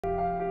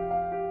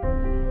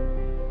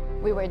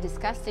We were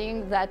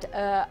discussing that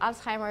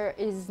Alzheimer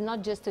is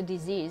not just a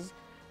disease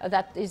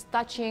that is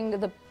touching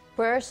the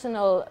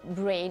personal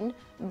brain,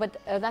 but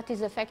that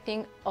is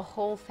affecting a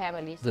whole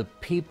family. The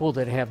people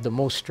that have the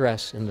most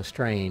stress and the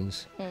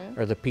strains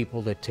are the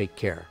people that take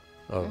care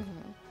of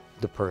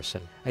the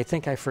person. I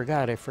think I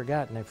forgot.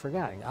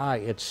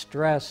 It's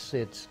stress,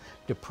 it's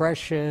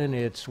depression,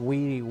 it's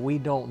we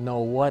don't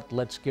know what,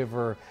 let's give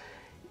her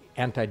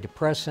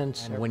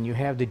antidepressants. And when you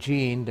have the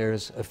gene,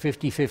 there's a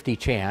 50-50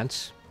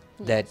 chance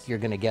that you're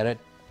going to get it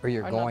or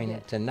you're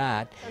going to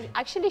not.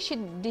 Actually, she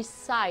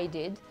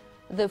decided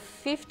the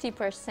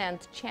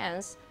 50%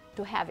 chance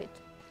to have it.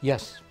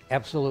 Yes,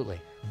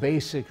 absolutely.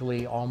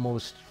 Basically,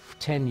 almost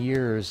 10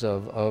 years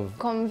of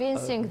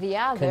convincing the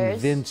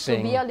others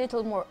to be a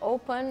little more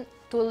open,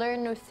 to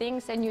learn new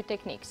things and new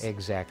techniques.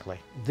 Exactly.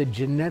 The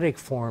genetic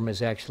form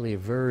is actually a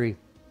very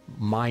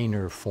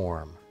minor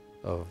form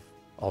of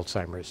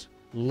Alzheimer's.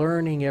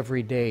 Learning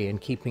every day and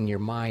keeping your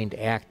mind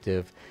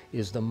active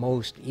is the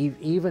most,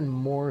 even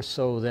more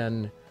so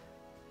than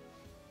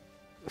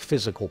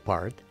physical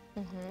part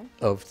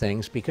of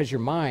things, because your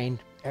mind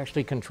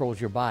actually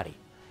controls your body.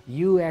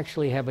 You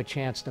actually have a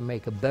chance to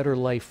make a better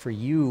life for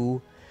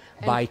you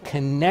by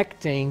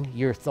connecting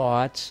your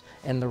thoughts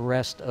and the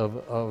rest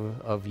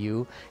of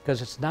you,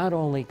 because it's not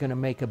only going to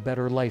make a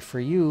better life for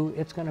you,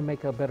 it's going to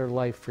make a better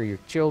life for your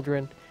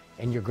children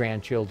and your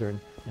grandchildren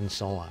and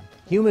so on.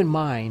 Human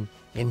mind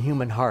and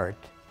human heart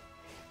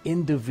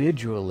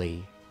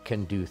individually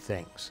can do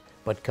things,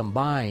 but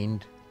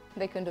combined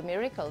they can do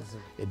miracles.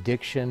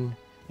 Addiction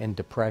and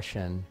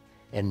depression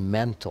and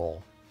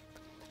mental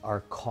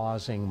are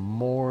causing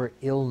more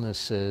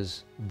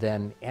illnesses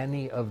than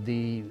any of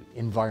the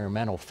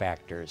environmental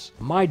factors.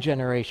 My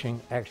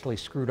generation actually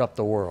screwed up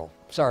the world.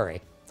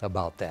 Sorry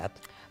about that.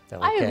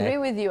 Okay. I agree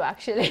with you,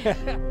 actually.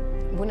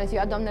 Bună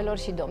ziua, doamnelor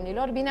și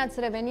domnilor! Bine ați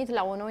revenit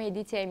la o nouă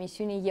ediție a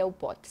emisiunii Eu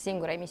Pot,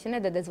 singura emisiune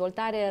de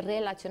dezvoltare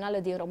relațională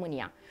din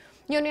România.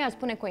 Eu nu i-aș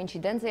spune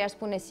coincidență, i-aș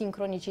spune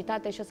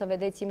sincronicitate și o să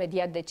vedeți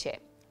imediat de ce.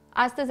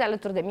 Astăzi,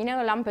 alături de mine,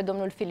 îl am pe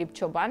domnul Philip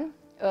Choban.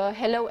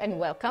 Hello and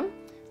welcome.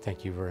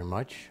 Thank you very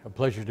much. A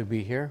pleasure to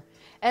be here.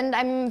 And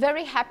I'm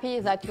very happy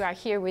that you are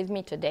here with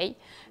me today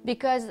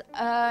because,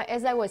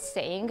 as I was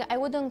saying, I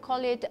wouldn't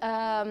call it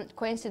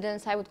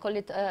coincidence, I would call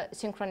it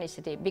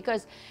synchronicity,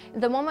 because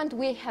the moment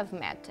we have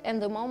met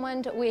and the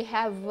moment we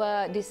have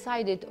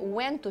decided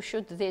when to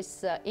shoot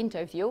this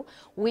interview,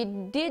 we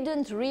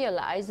didn't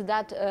realize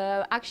that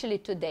actually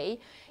today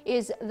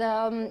is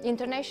the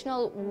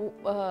International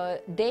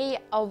Day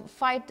of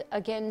Fight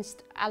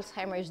Against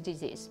Alzheimer's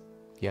Disease.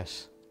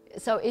 Yes.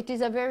 So it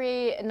is a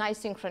very nice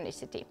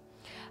synchronicity.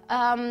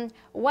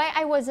 Why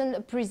I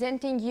wasn't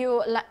presenting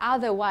you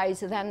otherwise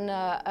than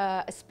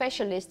a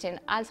specialist in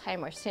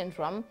Alzheimer's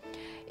syndrome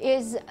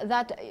is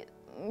that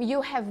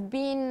you have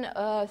been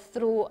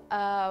through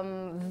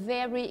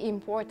very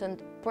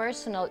important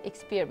personal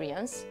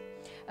experience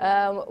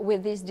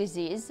with this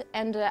disease,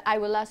 and I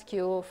will ask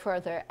you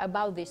further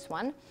about this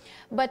one.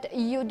 But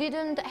you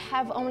didn't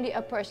have only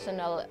a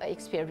personal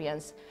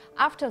experience.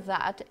 After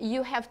that,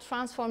 you have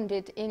transformed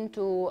it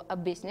into a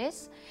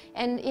business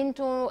and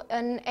into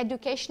an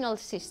educational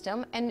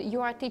system, and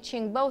you are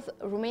teaching both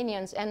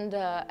Romanians and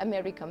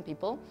American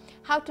people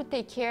how to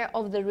take care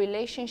of the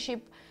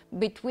relationship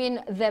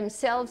between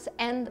themselves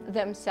and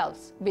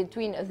themselves,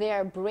 between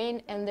their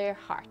brain and their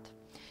heart.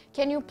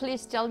 Can you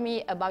please tell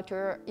me about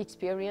your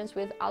experience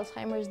with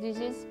Alzheimer's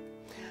disease?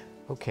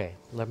 Okay,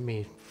 let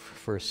me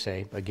first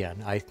say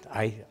again,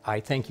 I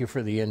thank you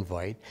for the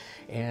invite,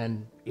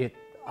 and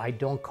I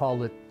don't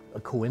call it a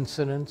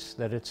coincidence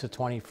that it's the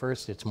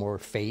 21st, it's more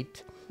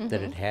fate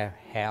that it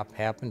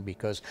happened,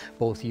 because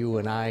both you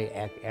and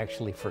I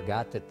actually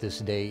forgot that this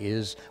day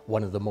is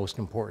one of the most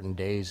important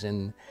days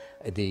in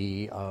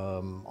the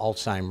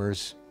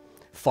Alzheimer's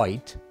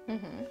fight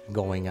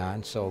going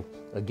on. So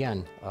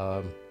again,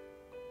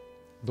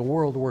 the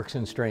world works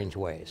in strange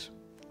ways.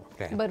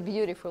 Okay. But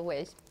beautiful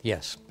ways.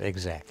 Yes,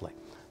 exactly.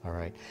 All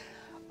right.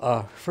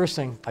 First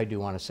thing I do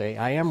want to say,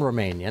 I am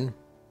Romanian,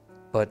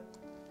 but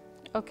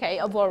okay,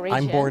 of origin.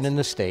 I'm born in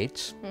the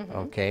States.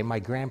 Okay, my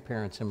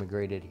grandparents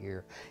immigrated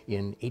here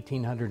in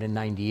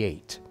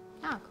 1898.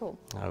 Ah, cool.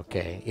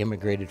 Okay,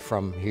 immigrated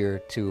from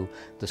here to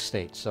the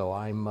States. So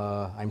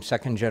I'm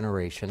second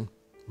generation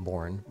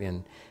born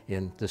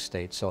in the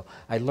States. So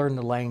I learned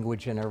the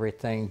language and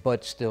everything,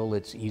 but still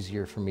it's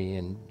easier for me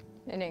in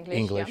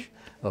English,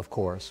 yeah. Of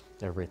course,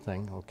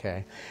 everything,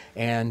 okay.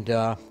 And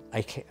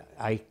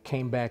I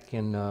came back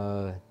in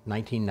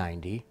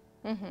 1990,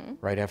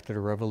 right after the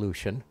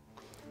revolution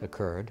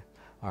occurred,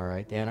 all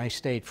right, and I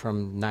stayed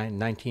from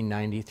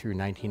 1990 through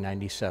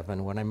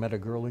 1997 when I met a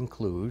girl in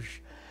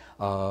Cluj,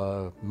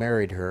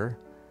 married her,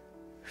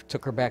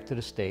 took her back to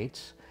the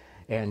States,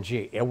 and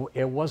gee,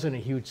 it wasn't a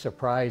huge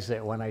surprise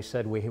that when I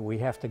said we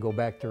have to go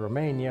back to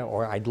Romania,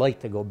 or I'd like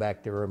to go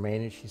back to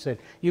Romania, she said,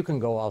 you can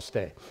go, I'll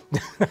stay.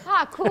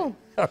 Ah, cool.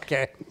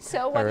 Okay.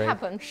 So what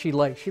happened? She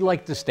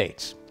liked the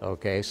States,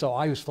 okay, so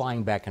I was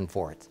flying back and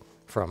forth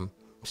from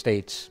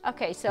States,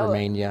 Okay, so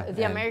Romania.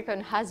 the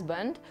American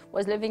husband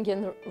was living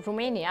in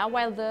Romania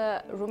while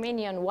the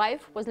Romanian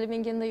wife was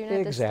living in the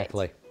United States.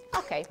 Exactly.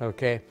 Okay.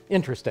 Okay,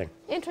 interesting.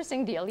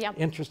 Interesting deal, yeah.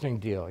 Interesting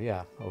deal,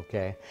 yeah,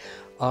 okay.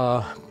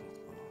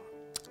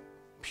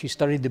 She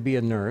studied to be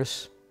a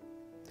nurse.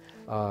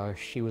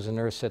 She was a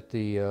nurse at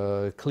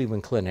the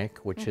Cleveland Clinic,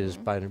 which is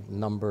by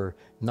number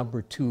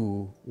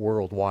 2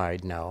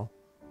 worldwide now,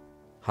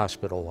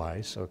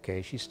 hospital-wise,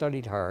 okay. She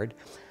studied hard.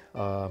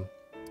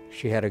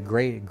 She had a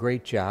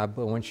great job,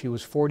 but when she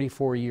was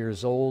 44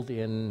 years old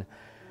in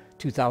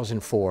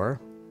 2004,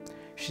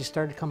 she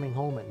started coming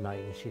home at night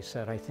and she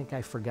said, I think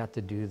I forgot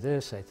to do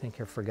this, I think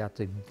I forgot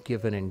to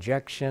give an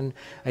injection,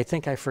 I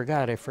think I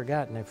forgot,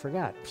 and I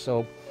forgot.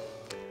 So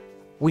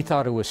we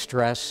thought it was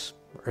stress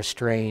or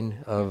strain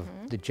of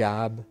the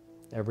job,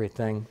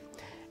 everything,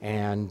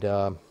 and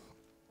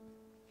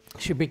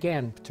she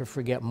began to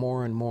forget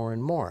more and more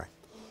and more,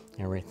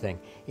 everything.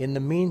 In the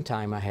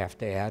meantime, I have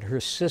to add,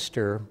 her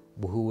sister,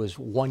 who was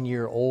 1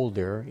 year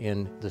older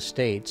in the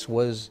States,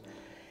 was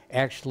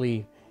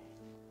actually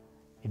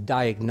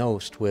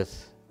diagnosed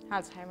with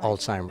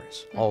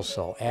Alzheimer's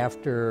also,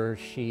 after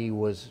she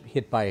was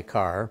hit by a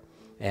car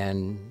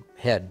and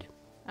head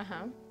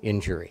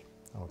injury,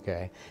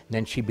 okay? And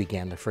then she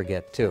began to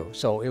forget too.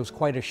 So it was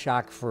quite a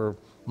shock for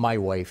my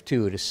wife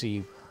too to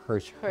see her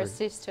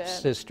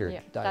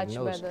sister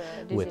diagnosed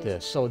with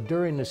this. So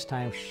during this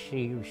time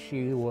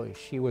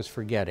she was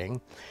forgetting,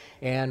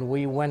 and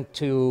we went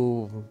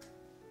to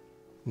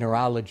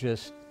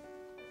neurologist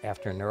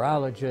after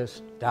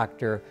neurologist,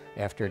 doctor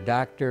after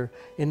doctor.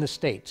 In the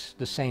States,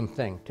 the same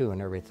thing too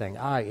and everything.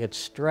 It's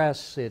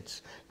stress,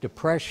 it's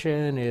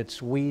depression,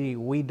 it's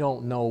we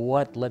don't know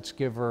what, let's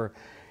give her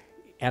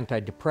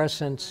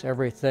antidepressants,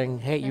 everything.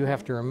 Hey, you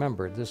have to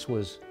remember, this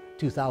was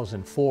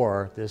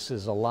 2004. This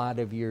is a lot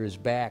of years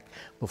back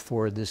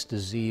before this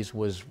disease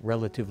was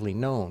relatively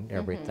known,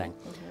 everything.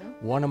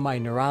 One of my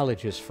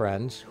neurologist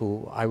friends,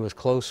 who I was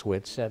close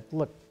with, said,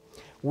 look,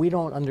 we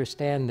don't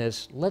understand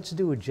this, let's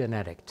do a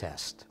genetic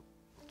test.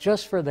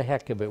 Just for the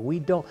heck of it. We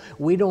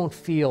don't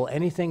feel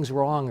anything's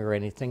wrong or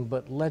anything,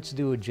 but let's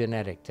do a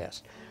genetic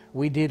test.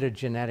 We did a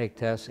genetic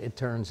test. It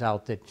turns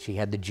out that she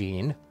had the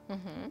gene.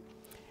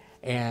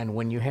 And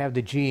when you have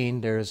the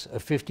gene, there's a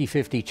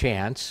 50-50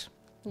 chance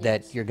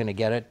that you're going to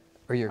get it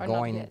or you're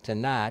going to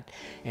not.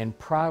 And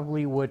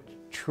probably what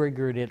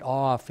triggered it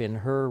off in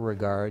her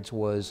regards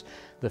was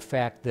the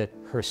fact that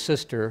her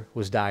sister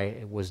was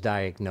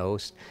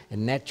diagnosed,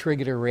 and that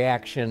triggered a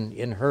reaction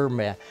in her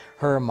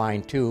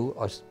mind too,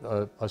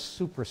 a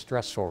super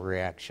stressful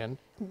reaction.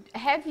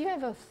 Have you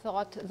ever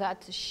thought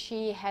that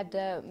she had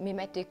a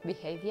mimetic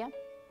behavior?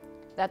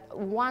 That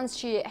once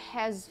she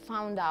has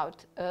found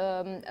out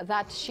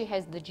that she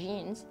has the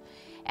genes,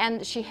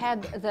 and she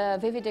had the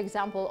vivid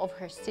example of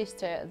her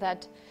sister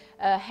that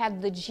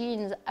had the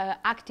genes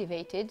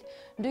activated,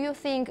 do you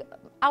think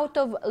out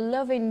of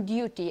love and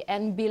duty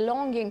and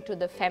belonging to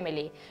the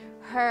family,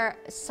 her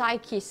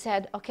psyche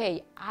said,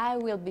 okay, I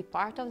will be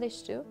part of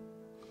this too?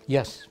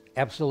 Yes,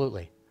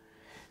 absolutely.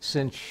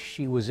 Since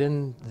she was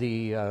in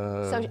the...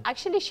 So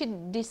actually she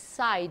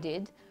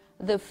decided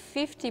the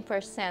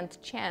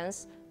 50%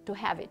 chance to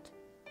have it.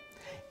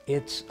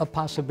 It's a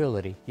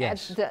possibility,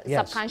 yes. At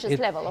the subconscious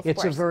level, of course.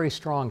 It's a very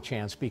strong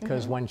chance,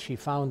 because when she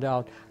found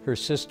out her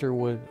sister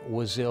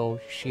was ill,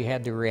 she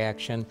had the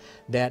reaction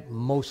that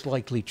most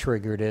likely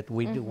triggered it.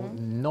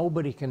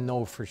 Nobody can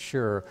know for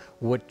sure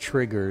what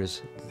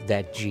triggers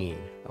that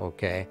gene,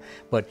 okay?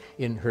 But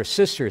in her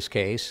sister's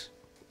case,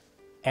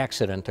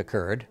 accident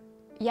occurred.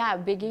 Yeah,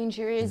 big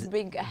injuries,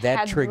 big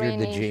head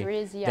brain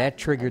injuries. Yeah, that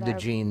triggered the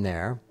gene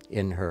there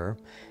in her.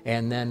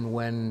 And then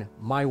when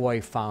my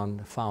wife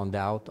found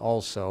out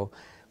also,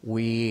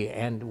 we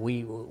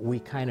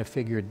kind of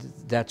figured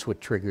that's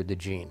what triggered the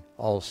gene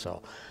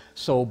also.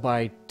 So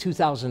by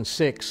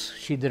 2006,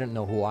 she didn't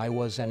know who I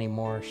was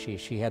anymore.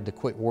 She had to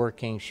quit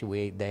working.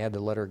 They had to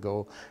let her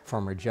go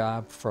from her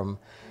job.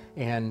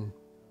 And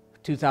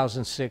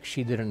 2006,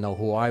 she didn't know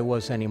who I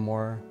was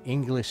anymore.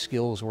 English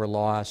skills were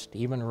lost.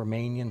 Even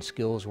Romanian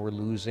skills were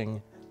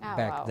losing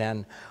back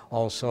then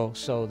also.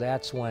 So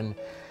that's when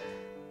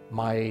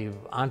my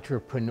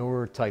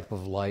entrepreneur type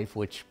of life,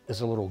 which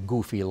is a little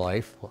goofy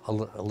life, a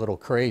little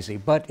crazy,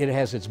 but it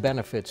has its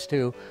benefits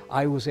too,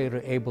 I was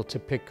able to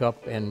pick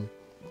up and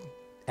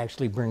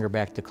actually bring her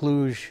back to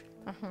Cluj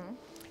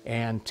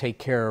and take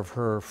care of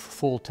her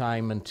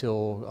full-time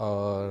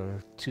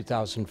until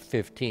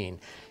 2015.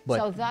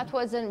 So that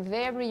was a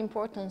very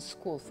important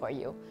school for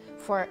you.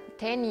 For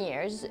 10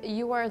 years,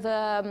 you were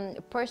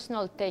the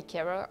personal take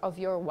care of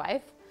your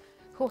wife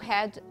who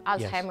had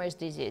Alzheimer's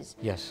disease.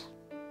 Yes.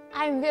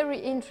 I'm very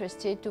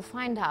interested to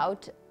find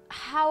out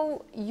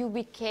how you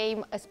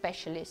became a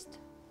specialist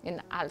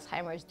in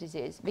Alzheimer's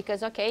disease.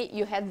 Because, okay,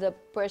 you had the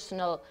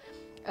personal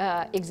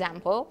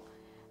example,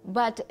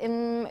 but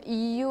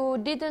you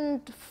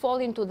didn't fall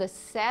into the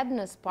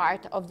sadness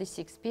part of this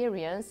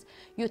experience.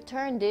 You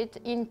turned it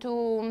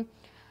into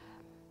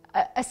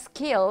a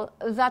skill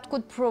that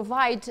could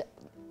provide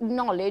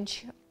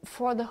knowledge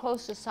for the whole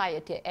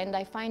society, and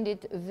I find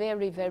it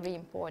very, very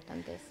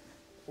important. This.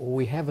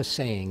 We have a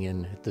saying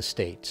in the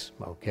States,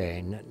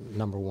 okay,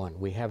 number one,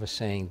 we have a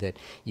saying that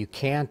you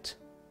can't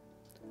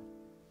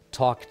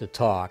talk the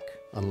talk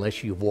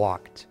unless you've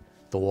walked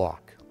the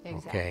walk,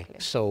 okay? Exactly.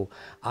 So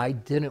I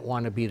didn't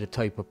want to be the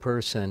type of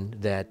person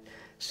that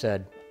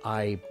said,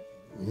 I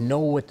know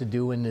what to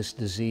do in this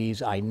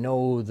disease, I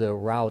know the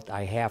route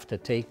I have to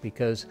take,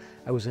 because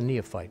I was a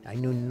neophyte. I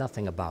knew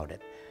nothing about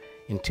it.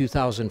 In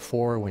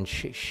 2004, when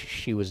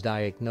she was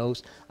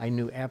diagnosed, I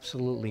knew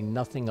absolutely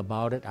nothing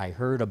about it. I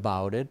heard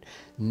about it.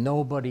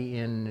 Nobody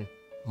in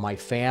my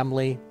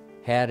family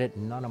had it.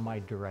 None of my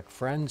direct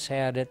friends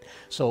had it.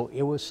 So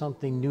it was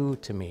something new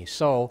to me.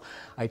 So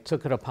I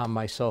took it upon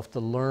myself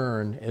to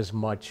learn as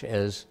much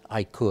as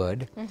I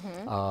could.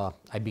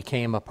 I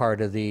became a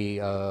part of the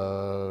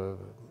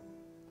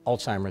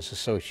Alzheimer's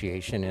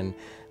Association in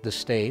the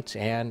States,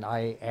 and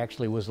I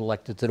actually was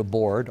elected to the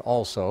board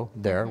also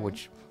there,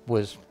 which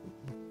was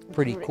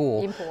pretty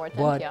cool. Important,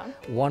 but yeah.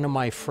 one of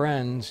my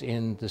friends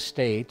in the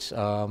States,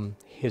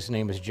 his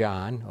name is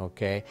John,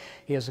 okay,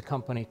 he has a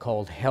company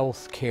called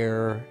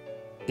Healthcare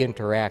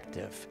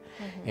Interactive,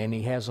 and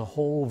he has a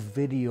whole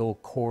video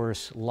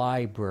course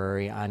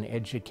library on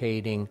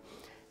educating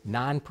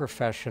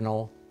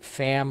non-professional,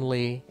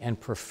 family, and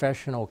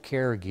professional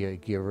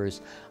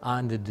caregivers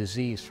on the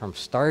disease from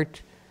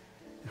start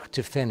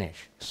to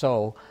finish.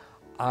 So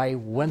I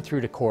went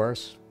through the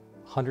course,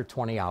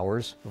 120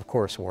 hours of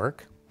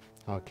coursework,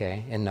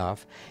 okay,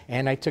 enough,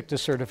 and I took the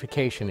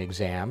certification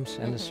exams,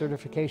 and the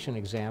certification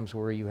exams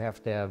where you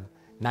have to have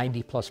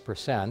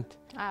 90+%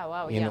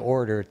 in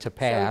order to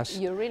pass.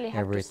 So you really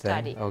have everything. to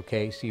study.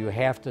 Okay, so you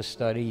have to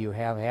study, you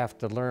have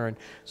to learn.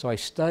 So I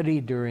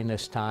studied during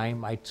this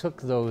time. I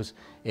took those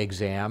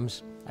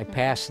exams, I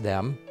passed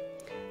them,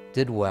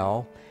 did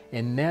well,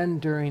 and then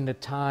during the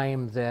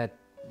time that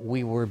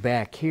we were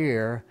back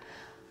here,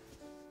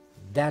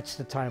 that's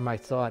the time I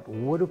thought,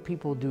 what do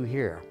people do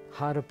here?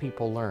 How do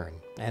people learn?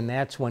 And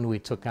that's when we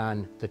took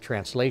on the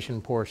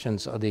translation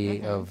portions of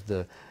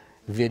the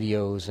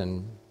videos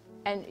and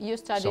you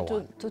studied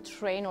so to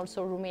train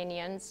also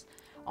Romanians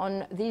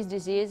on this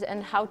disease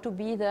and how to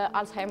be the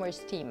Alzheimer's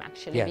team,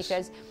 actually. Yes.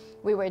 Because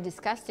we were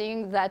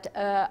discussing that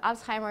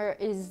Alzheimer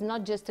is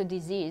not just a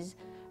disease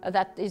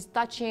that is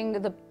touching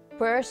the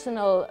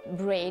personal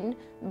brain,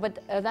 but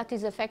that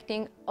is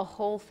affecting a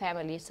whole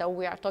family. So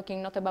we are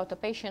talking not about a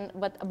patient,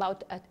 but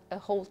about a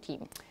whole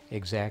team.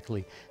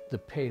 Exactly. The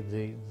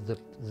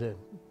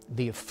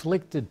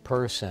afflicted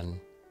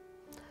person,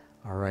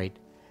 all right,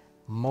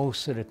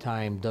 most of the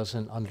time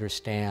doesn't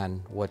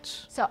understand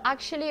what's So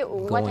actually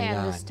what I going on,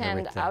 understand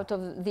everything. out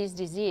of this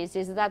disease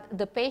is that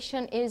the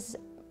patient is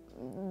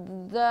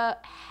the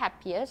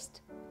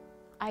happiest,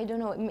 I don't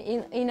know,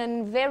 in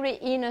a very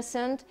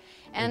innocent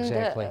and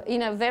Exactly.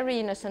 in a very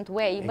innocent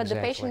way, but the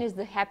patient Exactly. is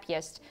the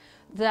happiest.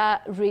 The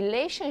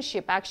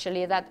relationship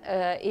actually that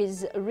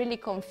is really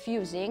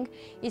confusing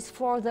is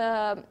for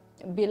the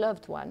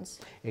beloved ones.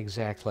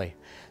 Exactly.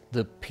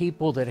 The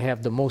people that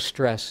have the most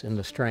stress and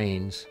the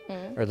strains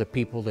are the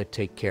people that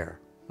take care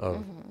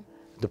of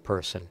the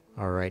person.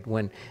 All right.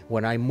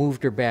 When I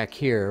moved her back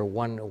here,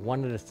 one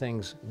of the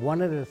things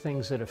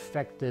that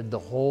affected the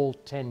whole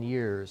 10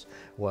 years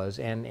was,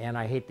 and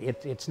I hate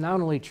it's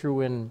not only true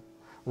in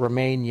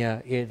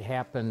Romania, it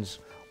happens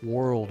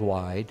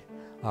worldwide.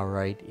 All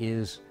right,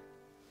 is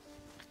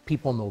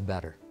people know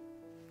better.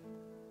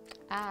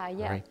 Ah,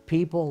 yeah. Right?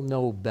 People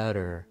know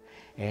better.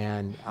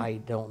 And I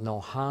don't know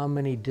how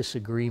many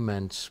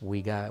disagreements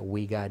we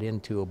got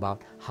into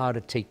about how to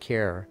take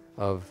care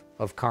of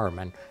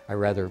Carmen. I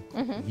rather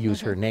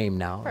use her name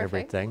now, Perfect.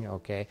 everything,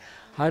 okay?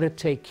 How to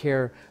take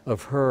care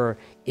of her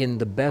in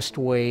the best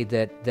way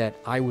that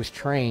I was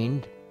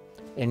trained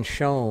and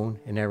shown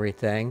and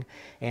everything.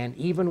 And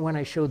even when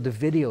I showed the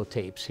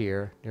videotapes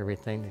here and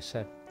everything, they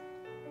said,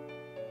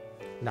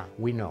 no,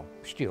 we know,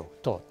 still,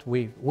 tot.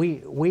 We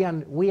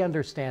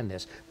understand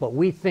this, but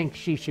we think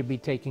she should be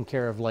taken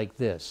care of like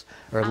this,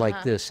 or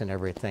like this and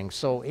everything.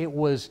 So it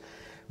was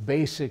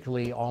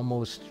basically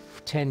almost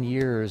 10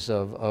 years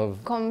of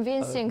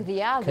Convincing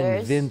the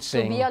others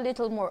convincing. to be a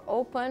little more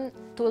open,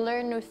 to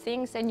learn new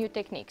things and new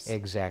techniques.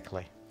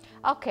 Exactly.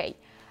 Okay.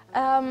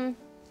 Can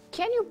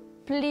you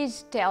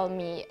please tell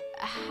me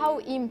how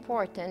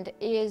important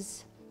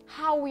is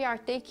how we are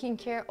taking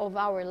care of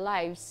our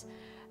lives,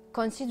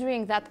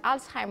 considering that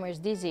Alzheimer's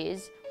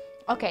disease,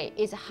 okay,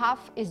 is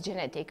half is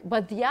genetic,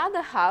 but the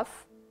other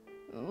half,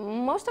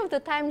 most of the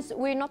times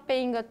we're not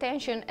paying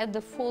attention at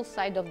the full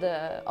side of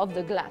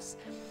the glass,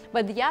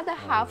 but the other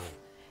half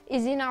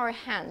is in our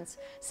hands.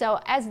 So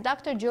as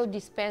Dr. Joe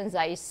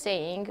Dispenza is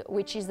saying,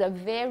 which is a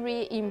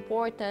very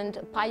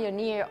important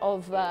pioneer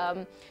of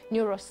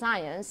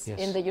neuroscience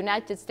in the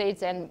United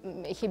States,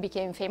 and he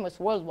became famous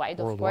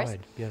worldwide, of course.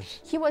 Yes.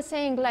 He was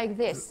saying like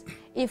this: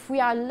 if we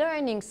are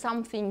learning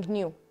something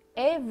new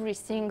every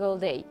single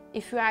day,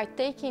 if we are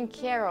taking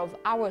care of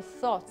our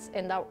thoughts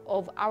and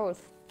of our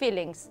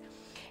feelings,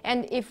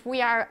 and if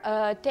we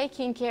are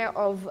taking care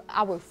of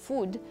our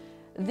food,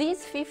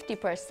 these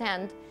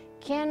 50%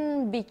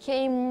 can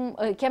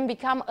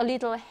become a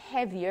little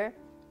heavier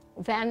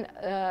than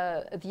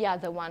the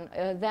other one,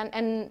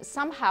 and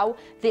somehow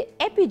the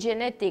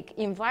epigenetic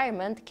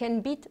environment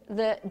can beat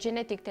the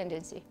genetic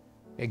tendency.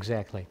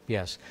 Exactly,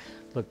 yes.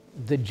 Look,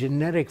 the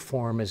genetic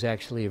form is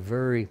actually a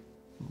very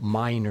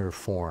minor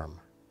form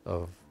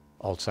of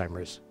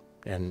Alzheimer's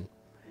and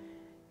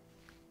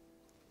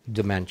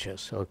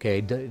dementias,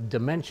 okay?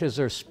 Dementias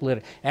are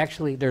split.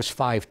 Actually, there's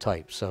 5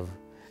 types of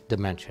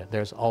dementia.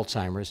 There's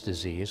Alzheimer's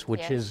disease,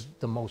 which Yes. is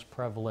the most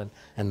prevalent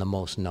and the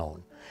most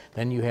known.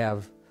 Then you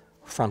have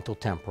frontal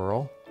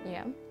temporal,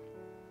 Yeah.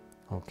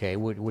 okay,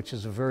 which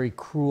is a very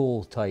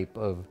cruel type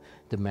of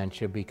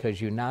dementia because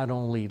you not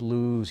only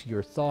lose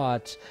your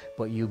thoughts,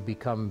 but you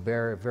become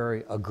very,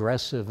 very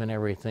aggressive and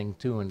everything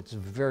too, and it's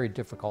very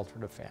difficult for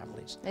the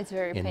families. It's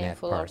very in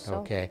painful that part,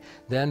 also. okay.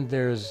 Then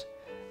there's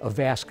a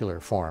vascular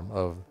form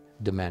of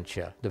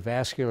dementia. The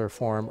vascular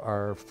form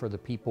are for the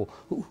people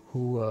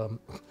who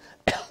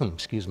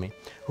excuse me,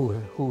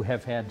 who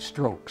have had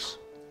strokes.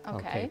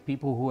 Okay.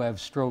 People who have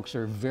strokes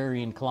are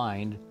very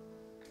inclined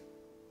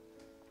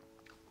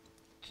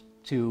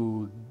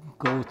to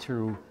go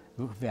through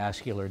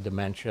vascular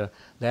dementia.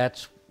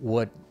 That's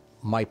what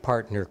my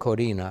partner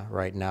Corina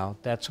right now,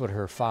 that's what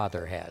her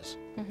father has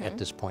at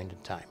this point in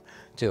time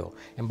too.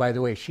 And by the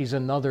way, she's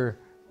another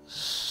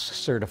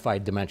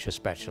certified dementia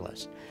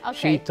specialist. Okay.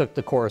 She took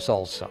the course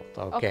also,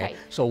 okay?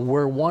 So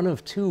we're one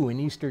of 2 in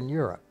Eastern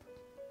Europe.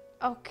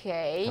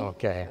 Okay.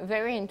 Okay.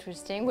 Very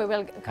interesting. We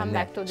will come And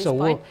back that- to this so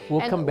point.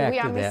 we'll come back we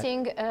are to that.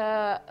 missing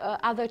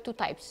other 2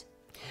 types.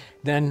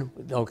 Then,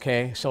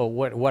 okay, so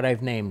what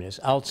I've named is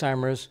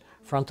Alzheimer's,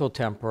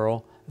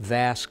 frontotemporal,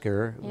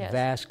 vascular.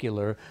 Yes.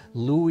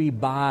 Lewy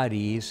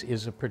bodies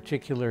is a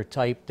particular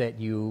type that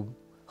you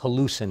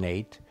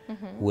hallucinate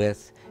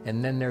with,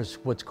 and then there's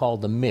what's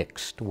called the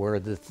mixed, where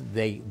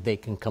they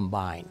can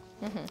combine.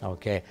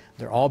 Okay,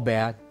 they're all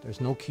bad. There's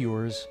no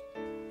cures.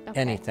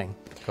 Anything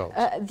goes.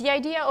 The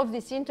idea of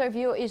this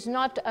interview is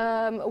not,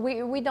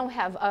 we don't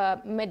have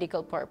a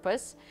medical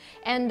purpose,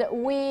 and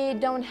we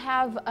don't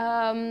have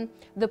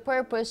the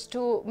purpose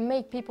to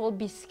make people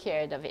be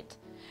scared of it.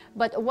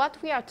 But what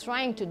we are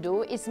trying to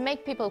do is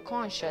make people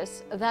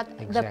conscious that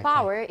the Exactly.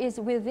 power is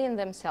within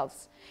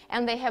themselves,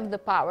 and they have the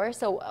power,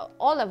 so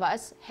all of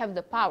us have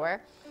the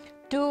power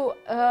to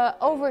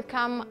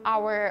overcome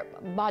our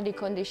body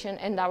condition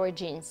and our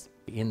genes.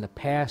 In the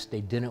past,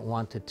 they didn't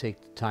want to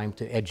take the time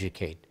to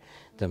educate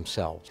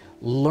themselves.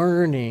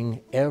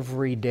 Learning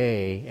every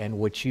day, and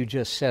what you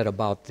just said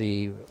about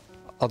the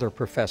other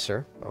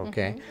professor,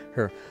 okay,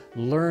 her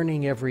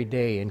learning every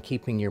day and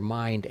keeping your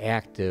mind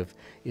active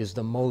is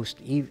the most,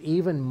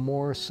 even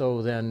more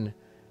so than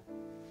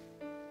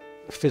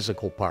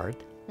physical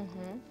part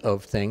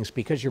of things,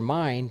 because your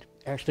mind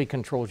actually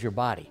controls your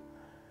body.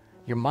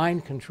 Your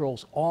mind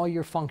controls all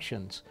your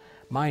functions.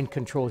 Mind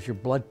controls your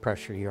blood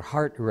pressure, your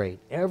heart rate.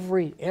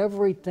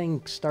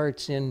 Everything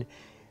starts in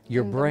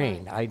your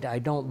brain. I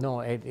don't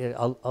know,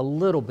 a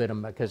little bit,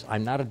 because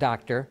I'm not a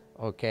doctor,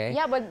 okay?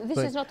 Yeah, but this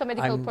is not a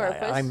medical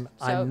purpose.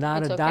 I'm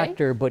not it's a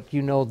doctor, but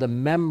you know, the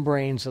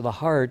membranes of the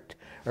heart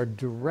are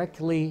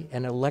directly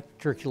and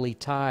electrically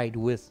tied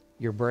with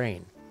your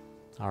brain,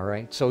 all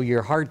right? So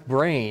your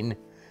heart-brain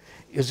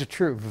is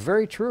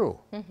very true,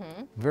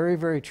 very,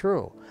 very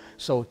true.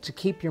 So to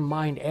keep your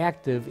mind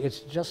active, it's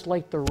just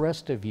like the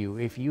rest of you.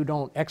 If you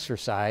don't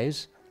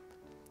exercise,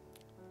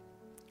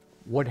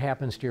 what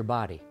happens to your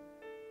body?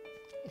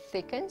 It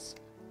thickens,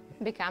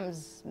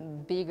 becomes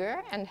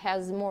bigger, and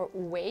has more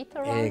weight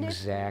around it.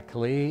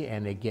 Exactly,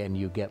 and again,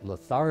 you get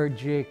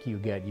lethargic, you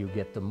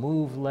get to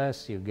move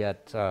less, you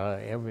get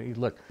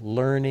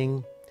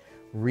learning,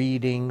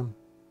 reading,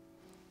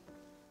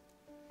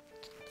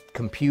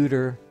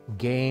 computer,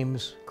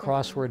 games,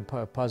 crossword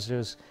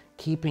puzzles,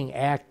 keeping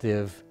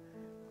active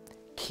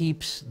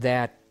keeps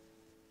that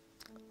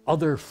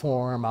other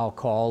form, I'll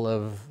call,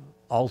 of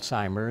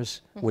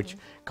Alzheimer's, which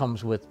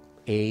comes with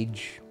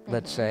age,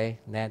 let's say,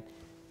 that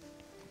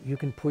you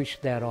can push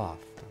that off.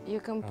 You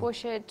can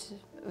push it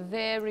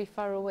very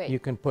far away. You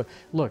can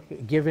look,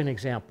 give an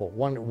example.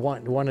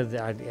 One of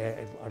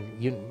the,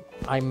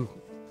 I'm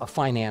a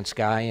finance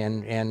guy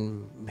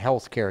and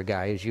healthcare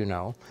guy, as you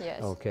know.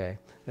 Yes. Okay,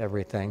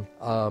 everything.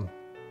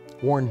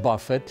 Warren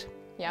Buffett,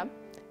 Yeah.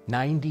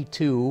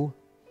 92,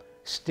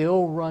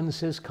 still runs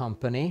his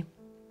company.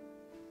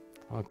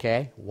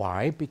 Okay,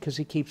 why? Because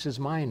he keeps his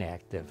mind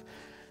active.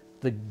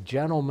 The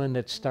gentleman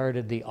that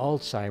started the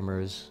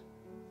Alzheimer's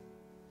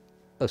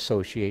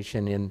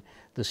Association in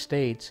the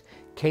States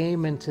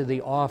came into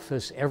the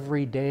office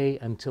every day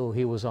until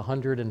he was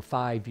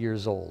 105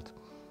 years old.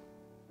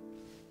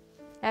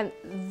 And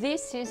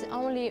this is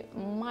only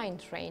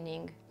mind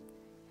training.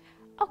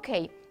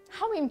 Okay,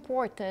 how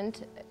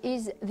important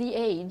is the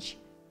age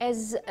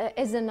as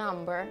a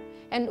number,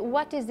 and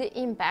what is the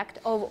impact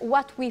of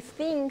what we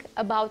think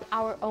about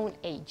our own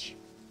age?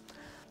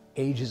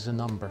 Age is a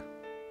number.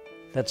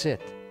 That's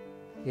it.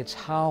 It's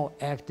how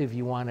active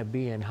you want to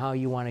be and how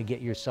you want to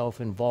get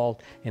yourself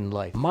involved in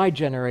life. My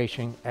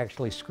generation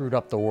actually screwed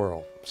up the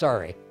world.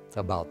 Sorry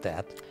about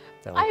that.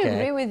 Okay? I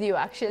agree with you,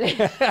 actually.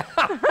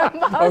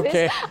 About Okay.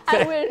 this.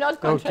 I will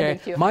not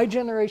contradict you. My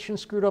generation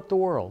screwed up the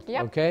world.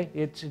 Yep. Okay,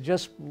 it's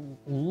just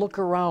look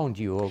around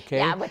you. Okay.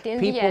 Yeah, but in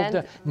the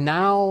end,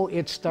 now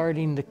it's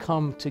starting to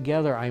come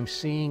together. I'm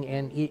seeing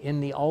in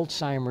the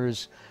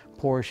Alzheimer's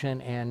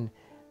portion and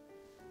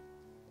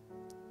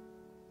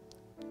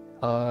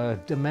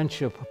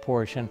dementia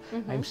proportion,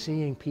 I'm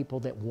seeing people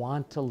that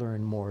want to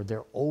learn more.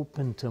 They're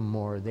open to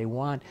more. They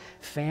want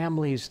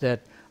families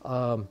that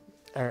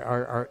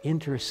are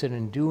interested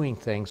in doing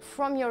things.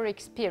 from your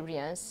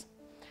experience,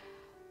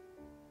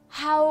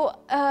 how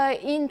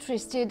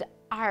interested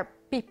are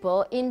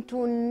people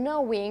into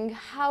knowing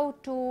how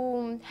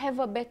to have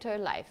a better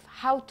life,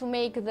 how to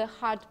make the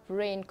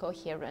heart-brain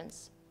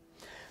coherence?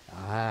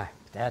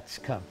 That's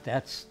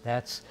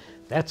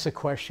a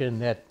question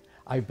that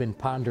I've been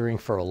pondering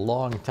for a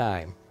long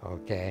time.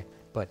 Okay,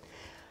 but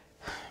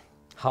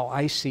how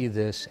I see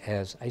this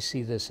as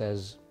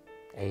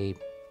a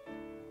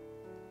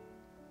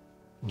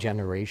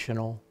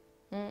generational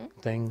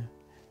thing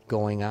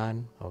going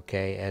on.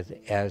 Okay,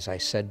 as I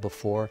said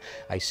before,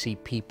 I see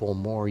people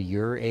more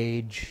your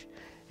age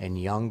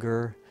and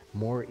younger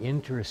more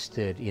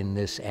interested in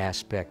this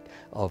aspect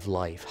of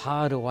life.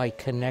 How do I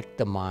connect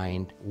the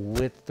mind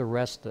with the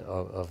rest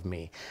of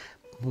me?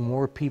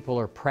 More people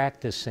are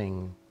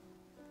practicing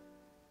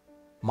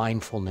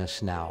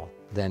mindfulness now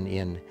than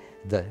in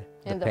the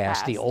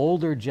past. The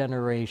older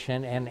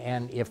generation,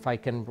 and if I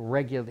can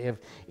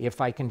if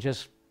I can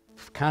just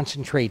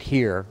concentrate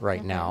here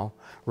right now,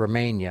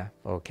 Romania,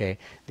 okay,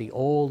 the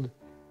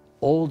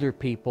older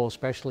people,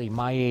 especially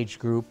my age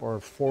group, or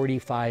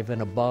 45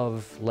 and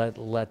above,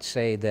 let's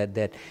say,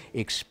 that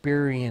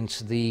experience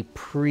the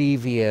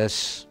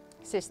previous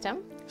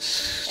systems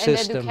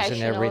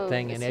and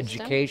everything, and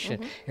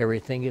education,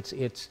 everything,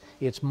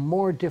 it's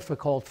more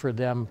difficult for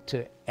them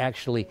to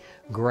actually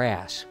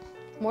grasp.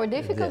 More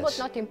difficult, this.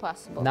 but not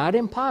impossible. Not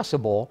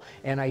impossible,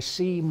 and I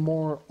see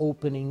more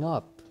opening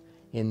up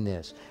in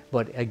this.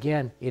 But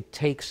again, it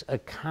takes a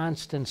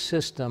constant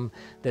system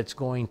that's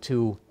going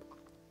to,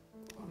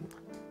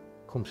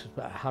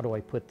 how do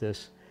I put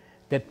this,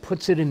 that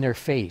puts it in their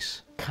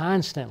face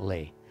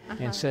constantly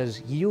and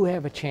says, you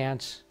have a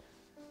chance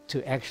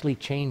to actually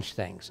change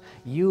things.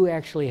 You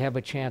actually have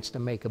a chance to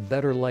make a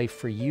better life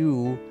for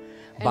you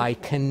by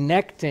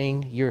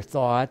connecting your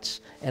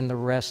thoughts and the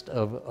rest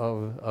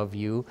of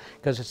you,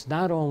 because it's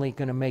not only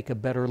going to make a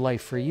better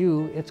life for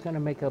you, it's going to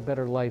make a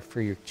better life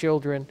for your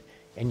children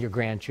and your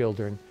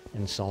grandchildren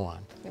and so on.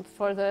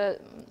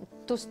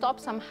 To stop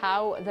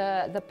somehow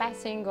the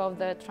passing of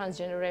the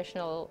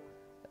transgenerational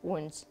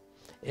wounds,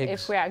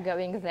 if we are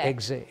going there.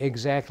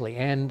 Exactly,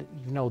 and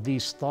you know,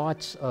 these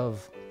thoughts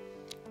of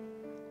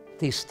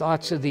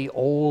the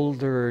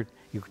older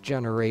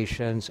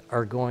generations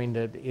are going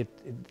to,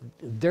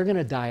 they're going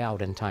to die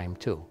out in time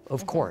too,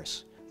 of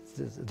course.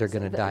 They're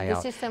going to die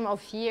out. The system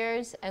of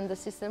fears and the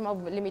system of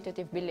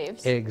limitative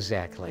beliefs.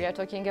 Exactly. We are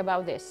talking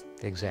about this.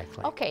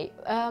 Exactly. Okay,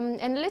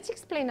 and let's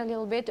explain a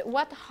little bit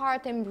what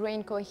heart and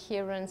brain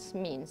coherence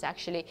means,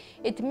 actually.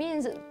 It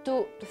means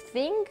to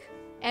think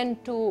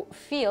and to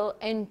feel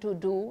and to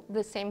do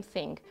the same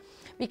thing.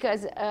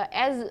 Because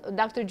as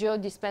Dr. Joe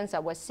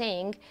Dispenza was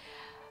saying,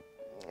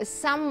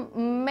 some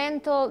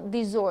mental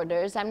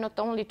disorders, I'm not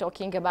only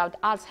talking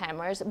about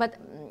Alzheimer's, but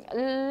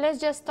let's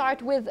just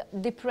start with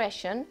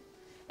depression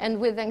and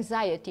with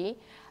anxiety.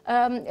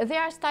 They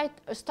are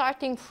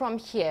starting from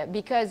here,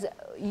 because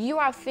you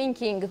are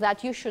thinking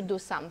that you should do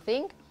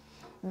something,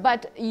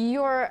 but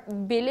your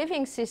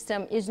believing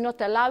system is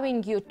not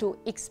allowing you to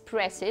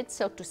express it,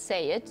 so to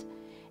say it,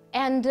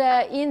 and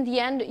in the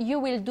end you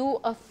will do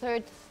a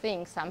third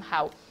thing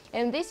somehow.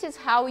 And this is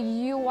how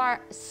you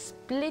are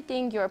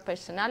splitting your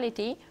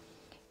personality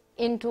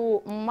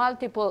into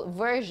multiple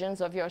versions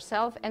of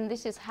yourself, and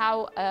this is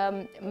how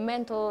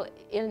mental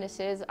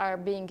illnesses are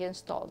being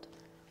installed.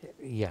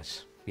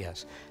 Yes,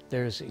 yes.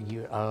 There's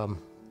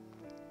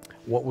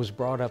what was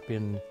brought up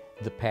in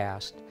the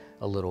past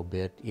a little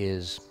bit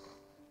is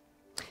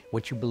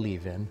what you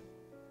believe in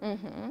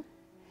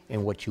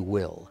and what you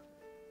will.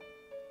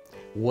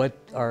 What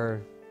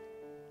are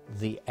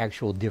the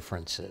actual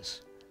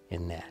differences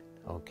in that?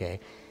 Okay,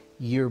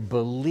 your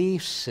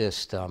belief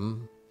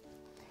system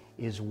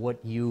is what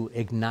you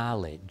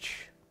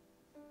acknowledge,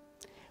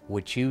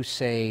 what you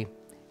say,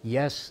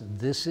 yes,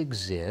 this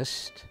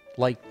exists.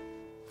 Like,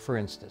 for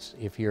instance,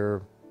 if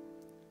you're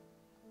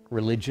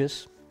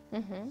religious,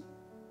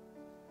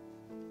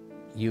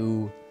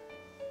 you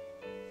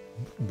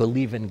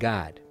believe in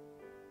God,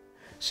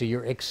 so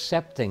you're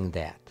accepting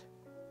that.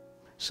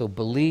 So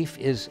belief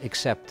is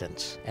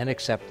acceptance, and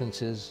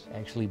acceptance is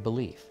actually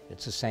belief.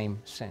 It's the same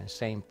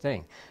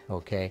thing,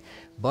 okay?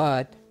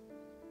 But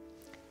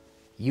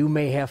you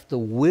may have to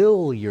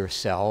will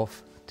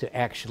yourself to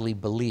actually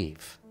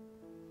believe.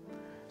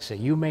 So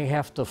you may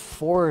have to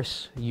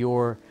force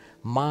your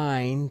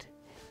mind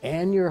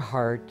and your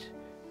heart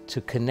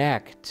to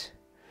connect,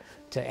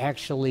 to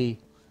actually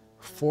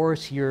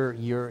force your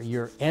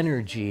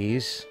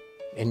energies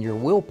and your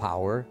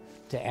willpower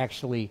to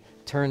actually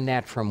turn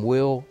that from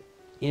will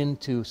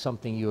into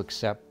something you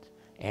accept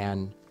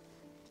and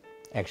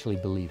actually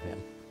believe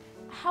in.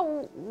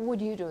 How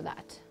would you do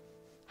that?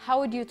 How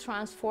would you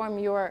transform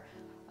your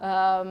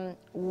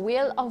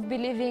will of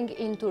believing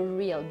into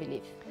real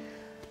belief?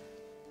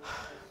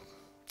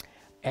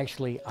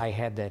 Actually, I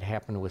had that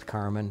happen with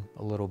Carmen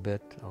a little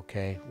bit,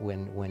 okay?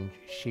 When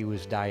she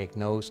was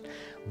diagnosed,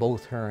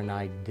 both her and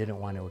I didn't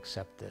want to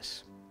accept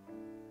this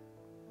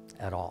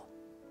at all.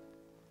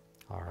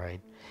 All right?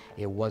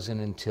 It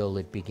wasn't until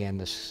it began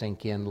to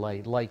sink in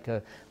like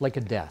a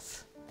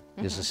death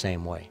is the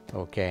same way,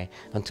 okay?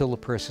 Until the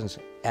person's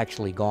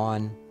actually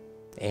gone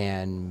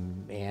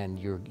and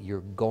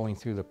you're going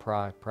through the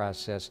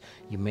process,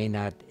 you may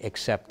not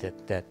accept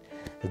it that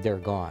they're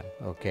gone,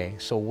 okay?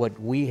 So what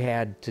we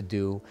had to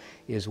do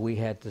is we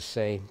had to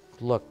say,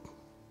 look,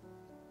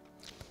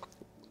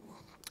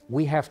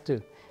 we have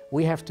to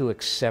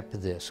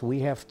accept this. We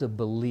have to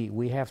believe,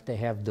 we have to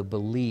have the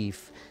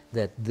belief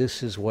that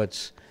this is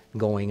what's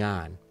going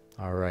on,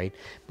 all right?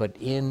 But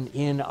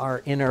in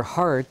our inner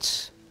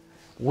hearts,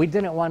 we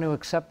didn't want to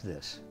accept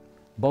this,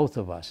 both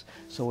of us.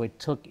 So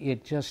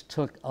it just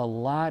took a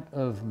lot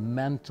of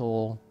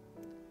mental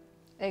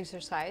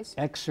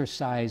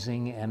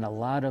exercising and a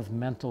lot of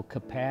mental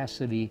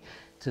capacity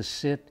to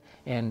sit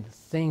and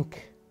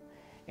think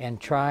and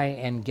try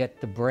and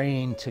get the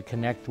brain to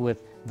connect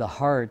with the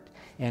heart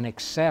and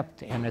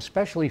accept, and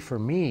especially for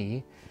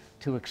me,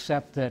 to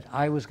accept that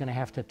I was going to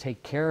have to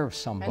take care of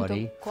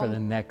somebody for the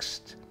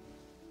next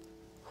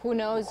who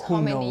knows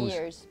how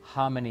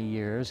many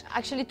years.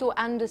 Actually, to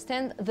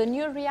understand the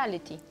new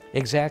reality.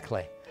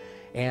 Exactly.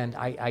 And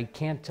I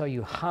can't tell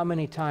you how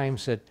many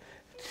times that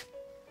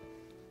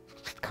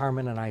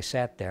Carmen and I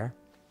sat there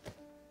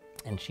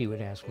and she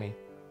would ask me,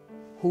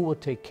 who will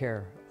take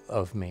care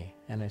of me?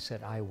 And I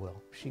said, I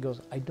will. She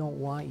goes, I don't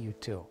want you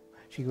to.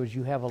 She goes,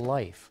 you have a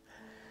life.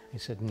 I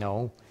said,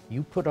 no,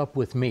 you put up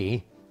with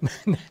me.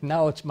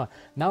 now it's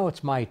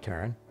my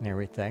turn and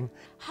everything.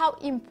 How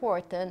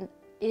important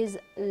is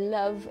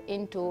love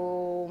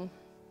into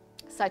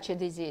such a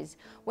disease?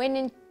 When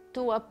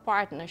into a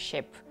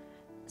partnership,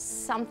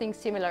 something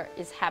similar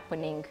is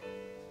happening,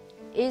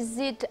 is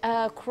it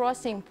a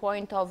crossing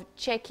point of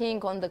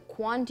checking on the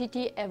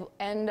quantity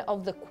and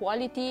of the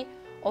quality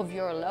of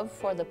your love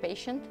for the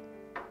patient?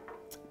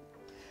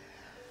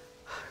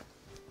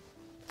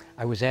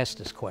 I was asked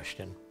this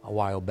question a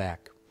while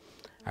back.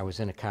 I was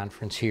in a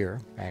conference here,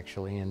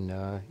 actually,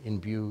 in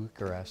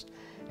Bucharest,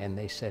 and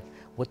they said,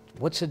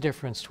 what's the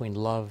difference between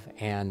love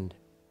and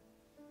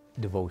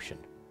devotion?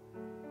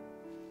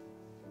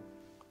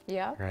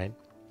 Yeah. Right?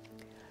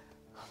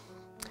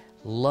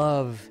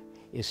 Love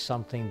is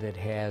something that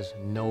has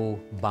no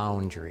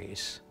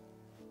boundaries.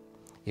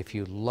 If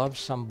you love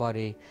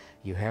somebody,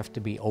 you have to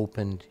be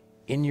opened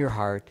in your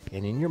heart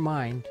and in your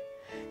mind.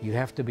 You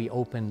have to be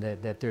open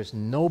that there's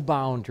no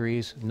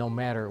boundaries, no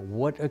matter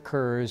what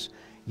occurs,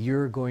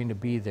 you're going to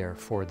be there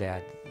for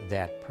that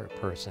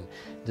person.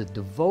 The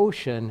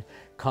devotion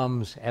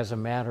comes as a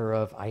matter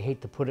of, I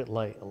hate to put it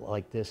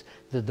like this,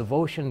 the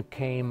devotion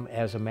came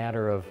as a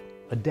matter of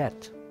a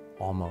debt,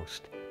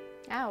 almost.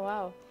 Oh,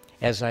 wow.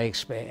 As I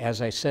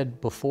said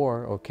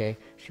before, okay,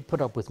 she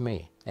put up with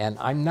me. And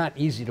I'm not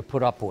easy to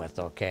put up with,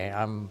 okay?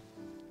 I'm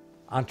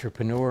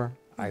entrepreneur.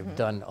 I've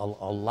done a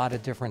lot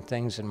of different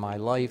things in my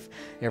life,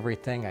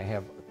 everything. I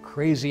have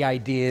crazy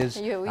ideas.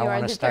 I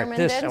want to start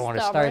this, I want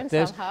to start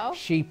this. Somehow.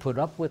 She put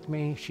up with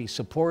me, she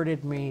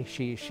supported me,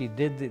 she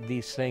did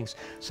these things.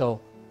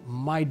 So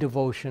my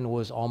devotion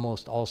was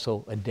almost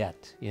also a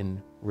debt in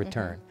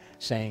return,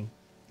 saying,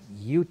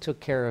 you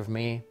took care of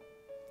me,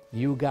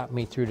 you got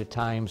me through the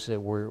times that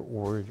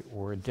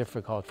were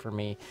difficult for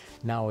me,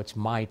 now it's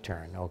my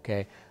turn,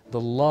 okay? The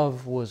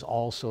love was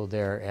also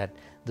there at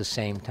the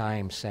same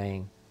time,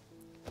 saying,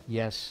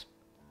 yes,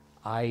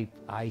 I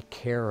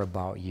care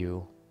about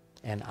you,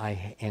 and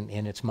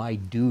it's my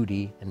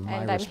duty and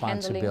my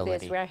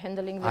responsibility. We're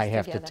handling this I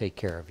have together. to take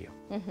care of you.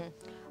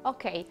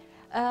 Okay,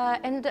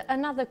 and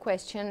another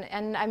question,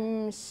 and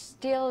I'm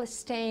still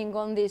staying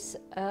on this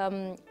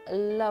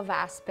love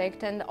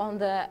aspect and on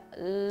the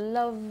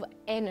love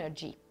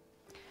energy.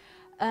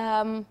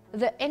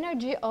 The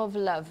energy of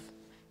love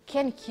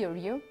can cure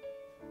you.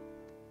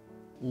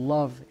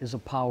 Love is a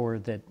power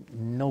that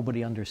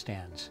nobody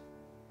understands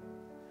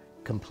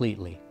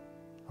completely,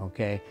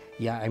 okay?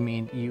 Yeah, I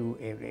mean,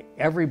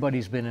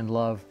 everybody's been in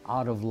love,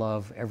 out of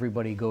love.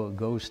 Everybody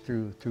goes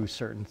through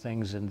certain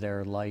things in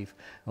their life,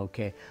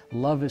 okay?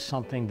 Love is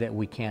something that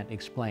we can't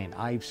explain.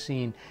 I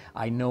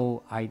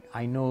know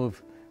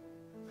of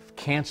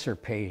cancer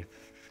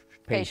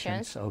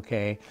patients,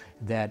 okay,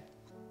 that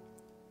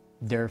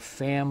their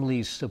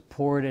families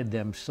supported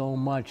them so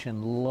much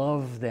and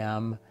loved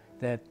them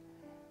that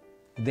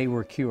they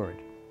were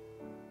cured,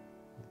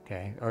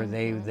 okay? Or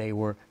they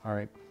were, all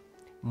right.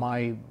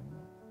 My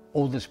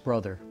oldest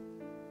brother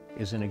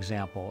is an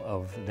example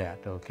of that,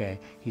 okay?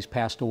 He's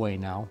passed away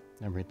now,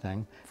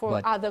 everything.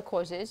 For other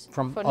causes?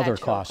 From other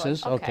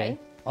causes, okay.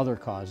 Other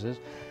causes.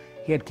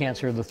 He had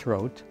cancer of the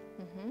throat,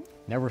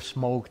 never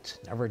smoked,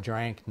 never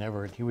drank,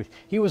 never,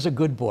 he was a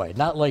good boy,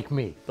 not like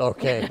me,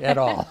 okay, at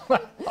all.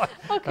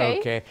 Okay.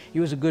 Okay, he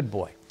was a good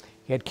boy.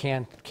 He had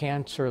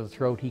cancer of the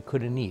throat, he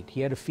couldn't eat.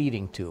 He had a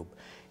feeding tube.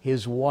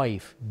 His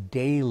wife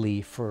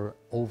daily for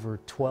over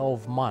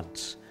 12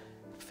 months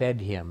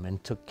fed him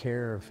and took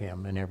care of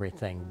him and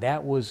everything.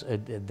 That was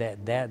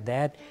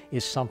that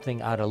is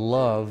something out of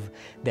love,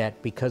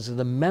 that because of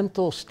the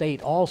mental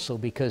state also,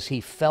 because he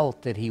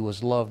felt that he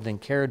was loved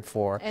and cared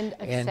for and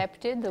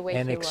accepted the way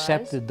and he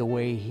accepted was. the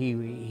way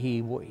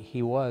he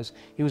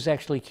was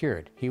actually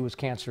cured. He was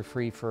cancer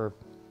free for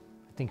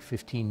I think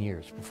 15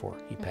 years before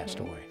he passed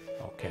away.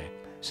 Okay,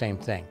 same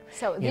thing.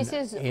 So this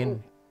is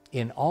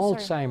in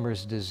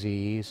Alzheimer's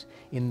disease,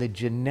 in the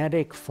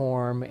genetic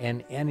form,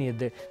 and any of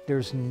the,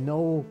 there's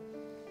no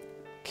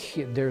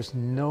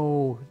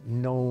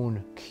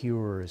known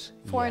cures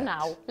for yet.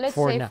 now. Let's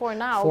for say now, for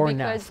now,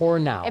 because for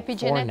now,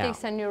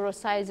 epigenetics and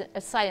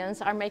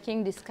neuroscience are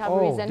making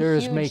discoveries and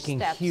there's huge making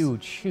steps.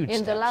 huge In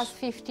steps. the last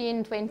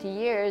 15, 20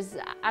 years,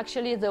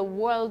 actually the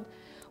world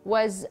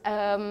was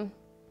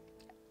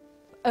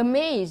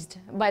amazed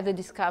by the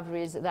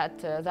discoveries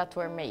that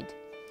were made.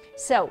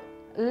 So,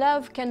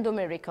 love can do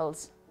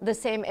miracles, the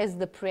same as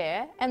the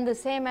prayer and the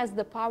same as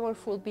the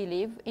powerful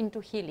belief into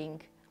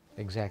healing.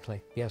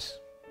 Exactly, yes.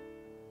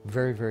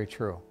 Very, very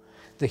true.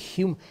 The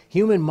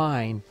human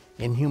mind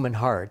and human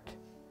heart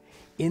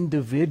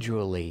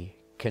individually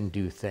can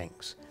do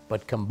things,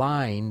 but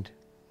combined,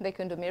 they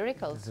can do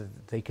miracles.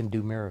 They can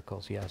do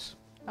miracles, yes.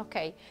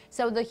 Okay,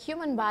 so the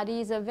human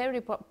body is a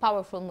very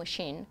powerful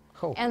machine,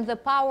 and the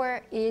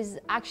power is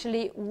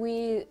actually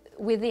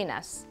within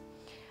us.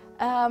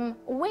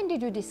 When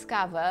did you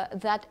discover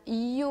that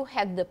you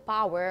had the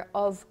power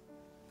of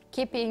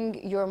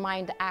keeping your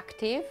mind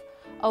active,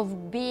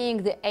 of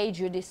being the age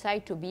you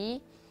decide to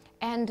be,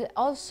 and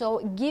also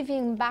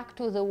giving back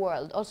to the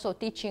world, also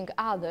teaching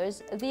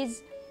others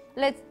these,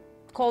 let's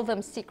call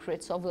them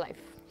secrets of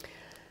life?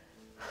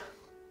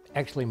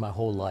 Actually, my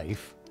whole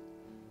life,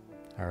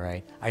 all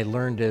right. I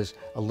learned as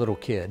a little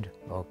kid,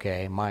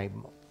 okay.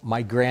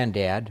 My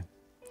granddad,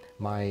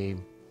 my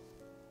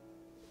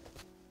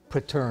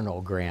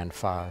paternal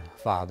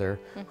grandfather,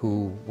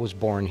 who was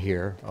born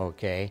here,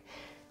 okay,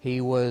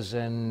 he was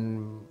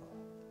an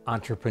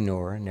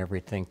entrepreneur and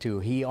everything too.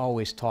 He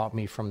always taught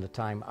me from the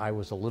time I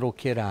was a little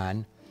kid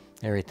on,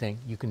 everything,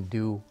 you can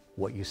do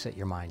what you set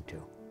your mind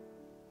to.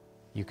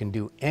 You can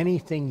do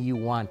anything you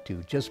want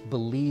to, just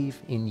believe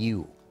in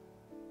you.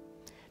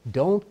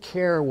 Don't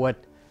care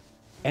what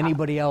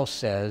anybody else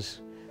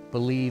says,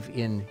 believe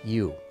in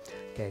you.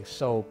 Okay,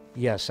 so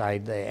yes,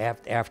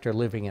 after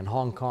living in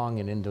Hong Kong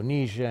and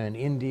Indonesia and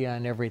India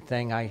and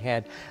everything, I've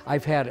had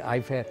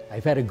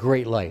a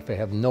great life. I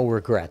have no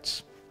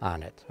regrets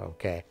on it.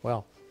 Okay,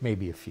 well,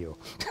 maybe a few.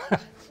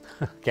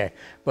 Okay,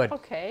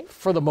 but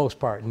for the most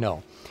part,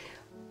 no.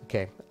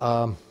 Okay,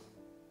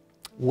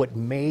 what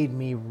made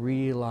me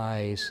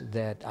realize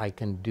that I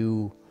can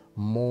do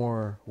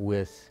more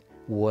with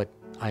what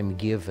I'm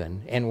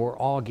given, and we're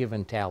all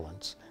given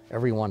talents,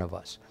 every one of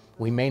us.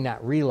 We may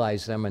not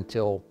realize them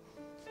until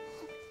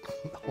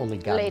only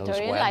God knows when.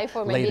 Later in life,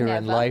 or maybe never. Later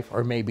in life,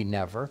 or maybe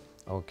never,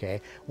 okay?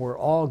 We're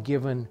all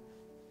given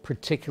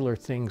particular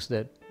things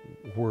that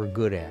we're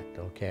good at,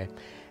 okay?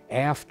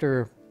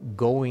 After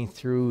going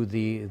through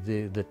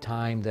the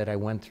time that I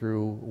went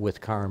through with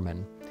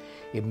Carmen,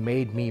 it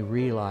made me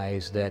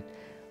realize that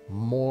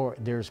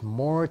there's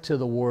more to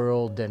the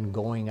world than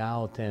going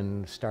out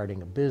and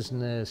starting a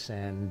business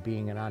and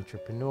being an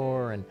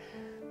entrepreneur and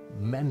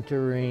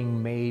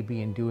mentoring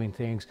maybe and doing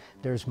things.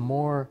 There's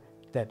more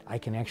that I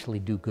can actually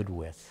do good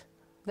with.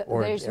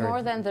 There's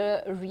more than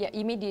the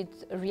immediate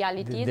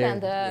reality, than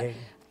the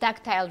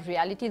tactile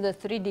reality, the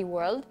 3D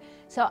world.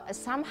 So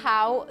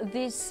somehow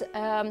this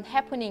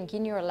happening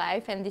in your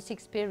life and this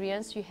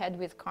experience you had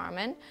with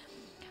Carmen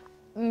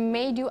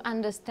made you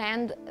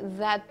understand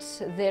that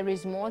there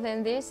is more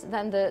than this,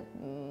 than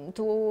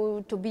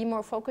to be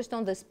more focused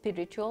on the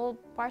spiritual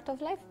part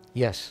of life?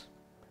 Yes.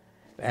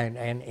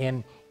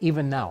 And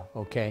even now,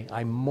 okay,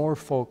 I'm more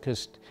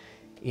focused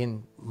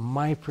in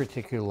my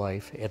particular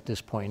life at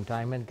this point in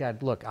time. And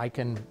God, look, I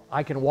can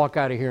walk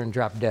out of here and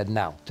drop dead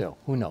now too.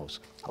 Who knows?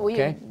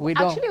 Okay, we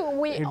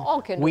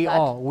all can.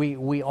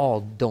 We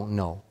all don't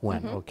know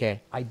when.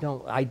 Okay, I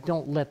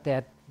don't let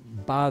that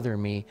bother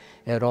me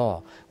at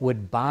all.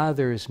 What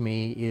bothers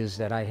me is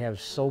that I have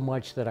so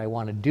much that I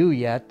want to do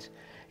yet,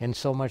 and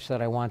so much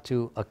that I want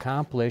to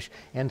accomplish,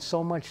 and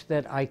so much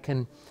that I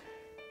can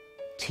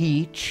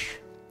teach.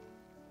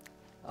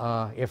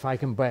 If I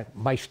can,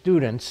 my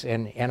students,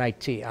 and I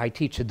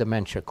teach a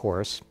dementia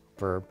course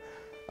for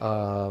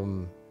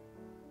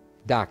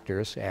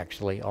doctors,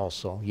 actually,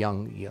 also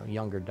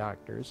younger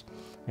doctors,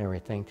 and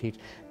everything.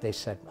 They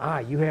said,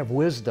 you have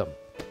wisdom.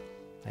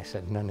 I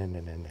said, no.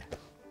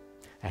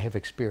 I have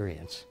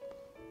experience.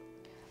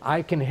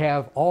 I can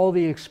have all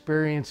the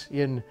experience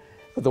in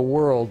the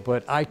world,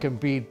 but I can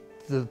be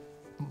the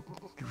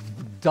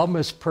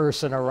dumbest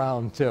person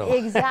around too.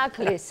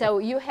 Exactly. So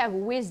you have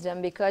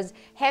wisdom, because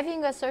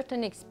having a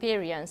certain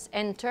experience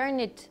and turn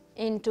it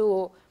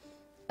into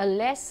a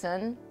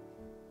lesson,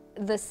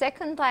 the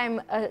second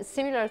time a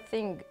similar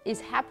thing is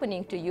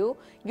happening to you,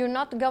 you're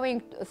not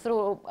going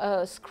through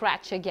a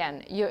scratch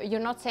again. You're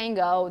not saying,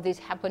 oh, this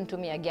happened to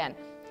me again.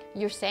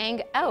 You're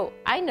saying, oh,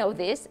 I know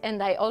this,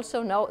 and I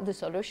also know the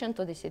solution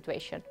to the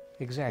situation.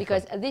 Exactly.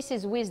 Because this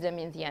is wisdom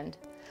in the end.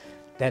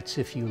 That's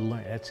if you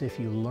learn. That's if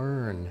you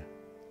learn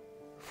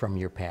from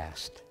your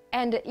past.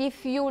 And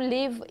if you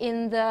live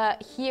in the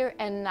here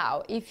and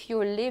now, if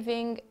you're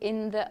living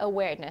in the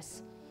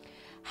awareness,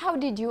 how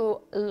did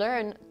you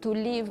learn to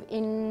live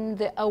in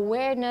the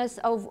awareness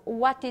of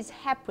what is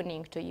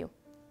happening to you?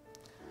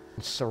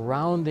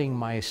 Surrounding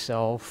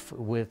myself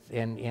with,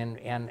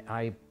 and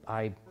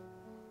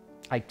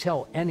I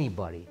tell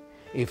anybody,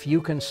 if you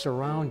can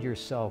surround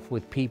yourself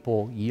with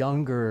people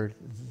younger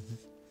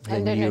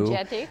than you,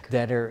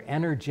 that are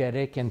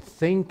energetic and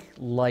think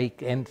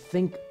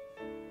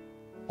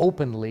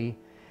openly,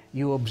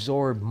 you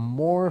absorb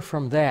more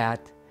from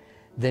that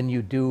than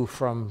you do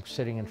from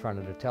sitting in front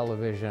of the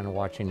television,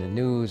 watching the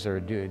news, or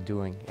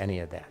doing any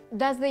of that.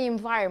 Does the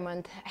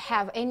environment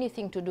have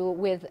anything to do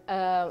with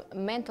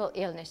mental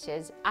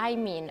illnesses? I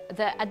mean,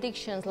 the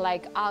addictions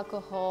like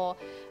alcohol,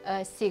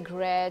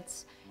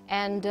 cigarettes,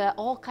 and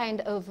all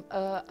kind of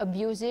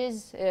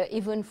abuses,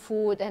 even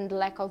food and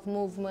lack of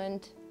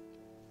movement,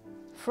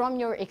 from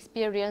your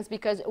experience,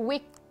 because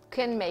we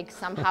can make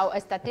somehow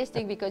a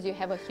statistic because you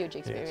have a huge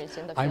experience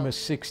in the field. I'm a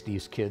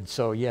 60s kid,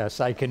 so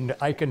yes, I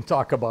can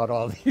talk about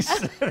all these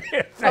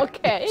things.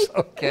 Okay.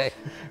 Okay,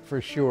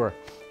 for sure.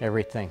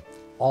 Everything.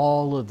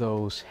 All of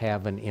those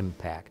have an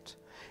impact.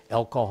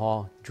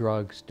 Alcohol,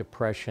 drugs,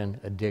 depression,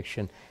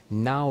 addiction.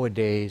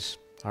 Nowadays,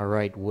 all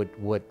right, what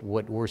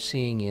we're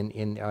seeing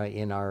in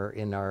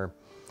our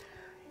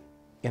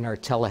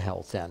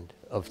telehealth end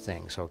of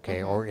things,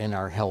 okay, or in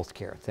our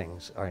healthcare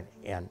things, or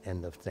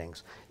end of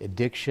things.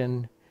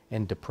 Addiction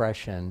and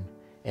depression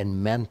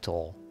and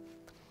mental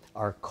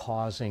are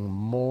causing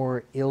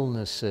more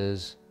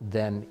illnesses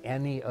than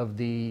any of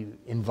the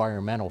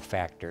environmental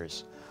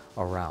factors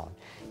around.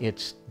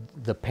 It's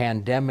the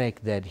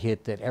pandemic that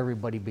hit, that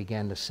everybody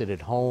began to sit at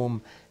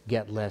home,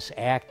 get less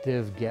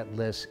active, get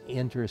less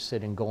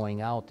interested in going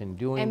out and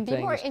doing things. And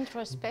be more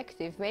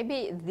introspective.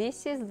 Maybe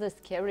this is the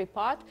scary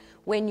part,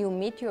 when you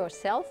meet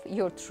yourself,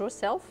 your true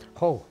self.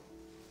 Oh.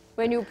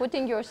 When you're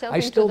putting yourself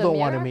into the mirror. I still don't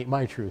want to meet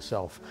my true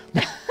self.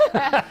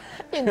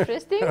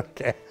 Interesting.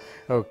 Okay,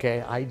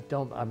 okay. I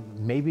don't.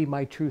 Maybe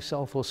my true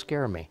self will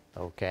scare me.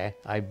 Okay,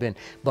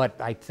 but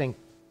I think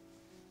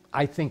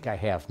I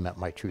have met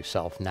my true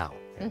self now.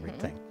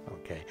 Everything.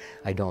 Okay,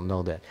 I don't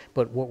know that.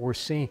 But what we're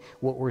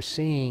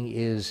seeing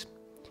is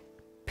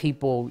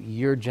people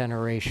your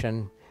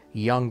generation,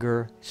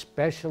 younger,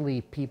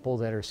 especially people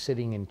that are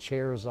sitting in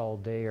chairs all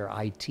day, or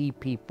IT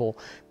people,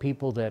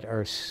 people that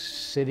are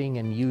sitting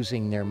and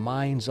using their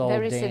minds all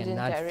day and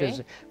not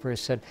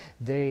physically.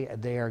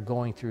 They are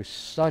going through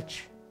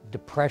such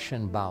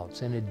depression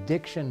bouts and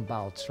addiction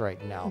bouts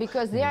right now.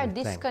 Because they are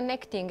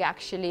disconnecting,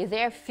 actually.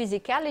 Their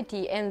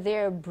physicality and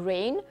their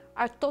brain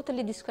are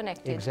totally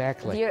disconnected.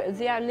 Exactly.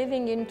 They are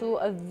living into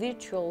a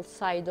virtual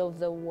side of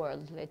the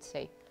world, let's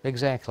say.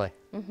 Exactly.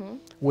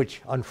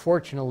 Which,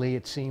 unfortunately,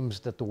 it seems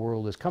that the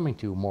world is coming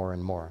to more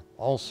and more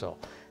also.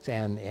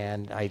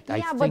 And I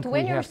think but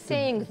when you're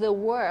saying the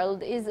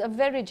world is a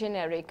very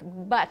generic,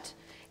 but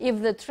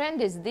if the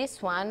trend is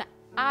this one,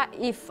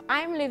 if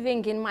I'm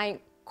living in my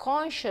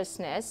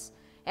consciousness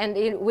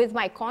and with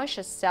my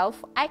conscious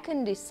self, I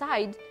can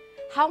decide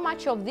how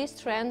much of this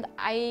trend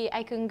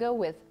I can go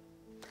with.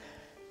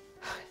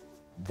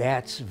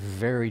 That's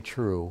very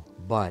true,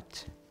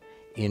 but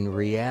in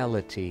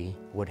reality,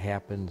 what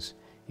happens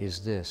is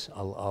this.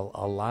 A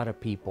lot of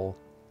people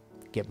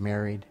get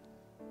married,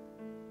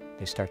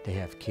 they start to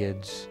have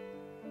kids,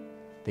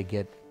 they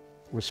get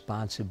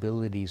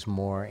responsibilities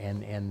more,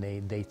 and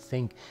they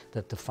think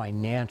that the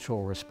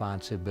financial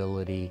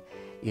responsibility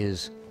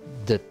is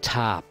the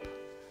top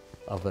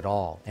of it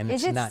all. And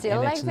it's not.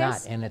 And it's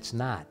not. And it's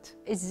not.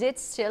 Is it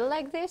still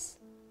like this?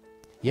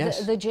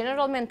 Yes. The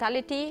general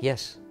mentality?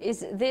 Yes.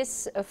 Is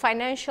this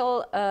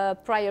financial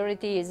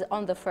priority is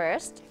on the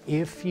first?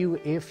 If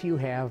you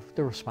have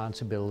the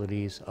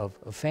responsibilities of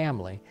a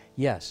family,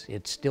 yes,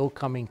 it's still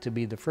coming to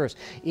be the first.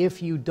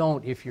 If you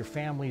don't, if your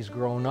family's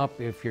grown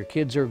up, if your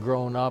kids are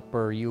grown up,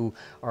 or you're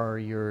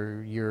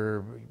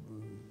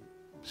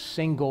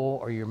single,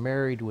 or you're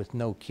married with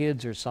no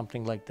kids or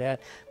something like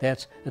that,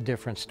 that's a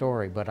different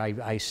story. But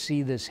I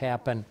see this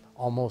happen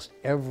almost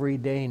every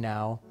day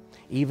now,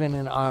 even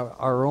in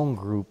our own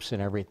groups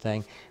and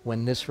everything.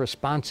 When this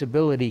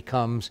responsibility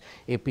comes,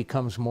 it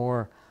becomes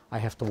more, I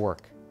have to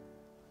work.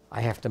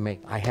 I have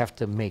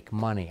to make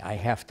money. I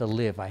have to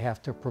live. I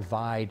have to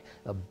provide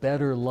a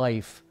better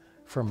life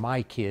for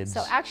my kids.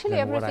 So actually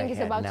everything is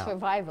about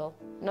survival,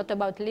 not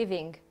about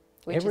living,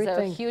 which is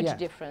a huge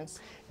difference.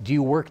 Do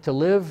you work to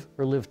live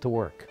or live to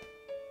work?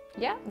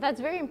 Yeah, that's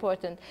very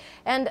important.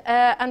 And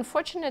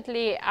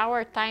unfortunately,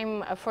 our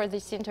time for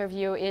this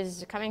interview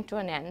is coming to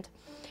an end.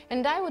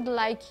 And I would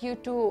like you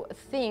to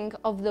think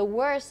of the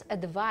worst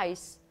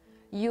advice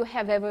you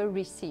have ever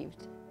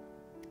received?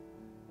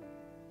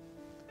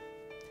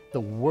 The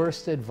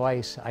worst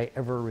advice I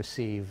ever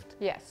received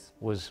Yes.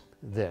 was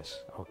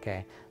this,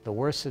 okay? The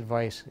worst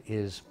advice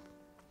is,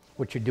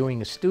 what you're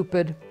doing is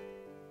stupid,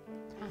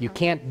 you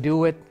can't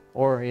do it,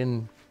 or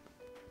in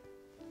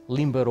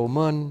limba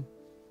român,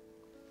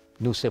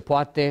 nu se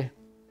poate,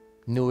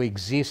 nu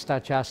există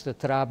această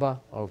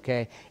treabă,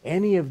 okay?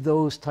 Any of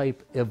those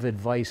type of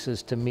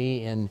advices to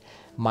me in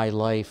my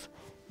life,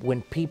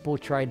 when people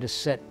tried to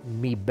set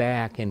me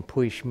back and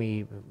push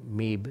me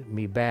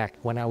back,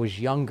 when I was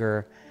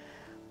younger,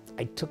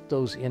 I took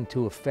those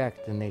into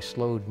effect and they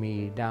slowed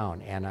me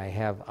down, and I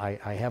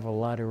have a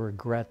lot of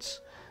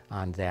regrets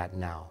on that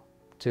now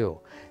too.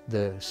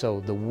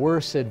 So the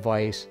worst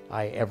advice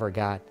I ever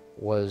got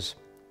was,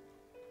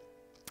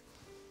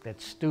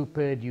 that's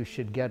stupid, you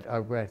should get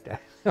a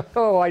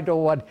oh, I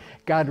don't want,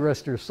 God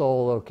rest her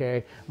soul,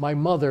 okay? My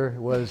mother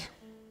was,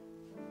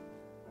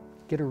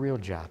 get a real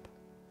job.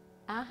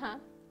 Uh-huh.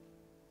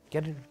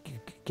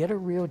 Get a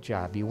real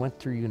job. You went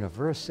through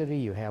university,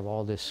 you have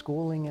all this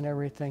schooling and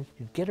everything.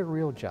 You get a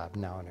real job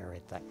now and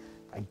everything.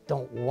 I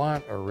don't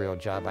want a real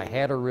job. I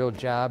had a real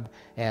job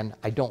and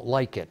I don't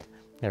like it,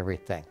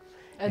 everything.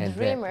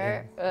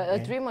 A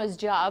dreamer's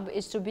job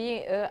is to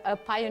be a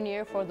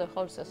pioneer for the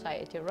whole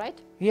society, right?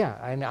 Yeah,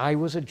 and I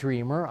was a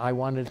dreamer. I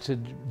wanted to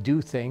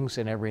do things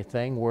and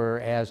everything,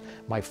 whereas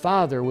my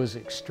father was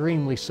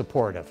extremely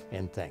supportive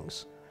in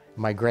things.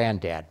 My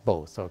granddad,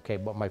 both, okay,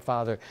 but my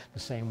father, the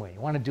same way.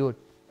 You want to do it,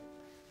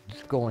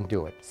 just go and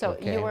do it. So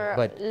okay? you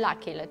were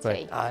lucky, let's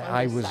say.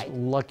 I was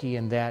lucky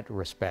in that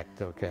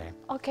respect, okay.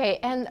 Okay,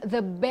 and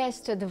the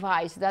best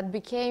advice that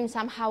became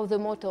somehow the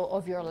motto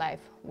of your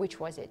life, which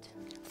was it?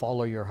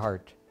 Follow your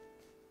heart.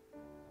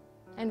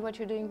 And what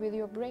you're doing with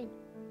your brain?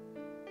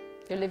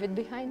 You leave it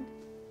behind?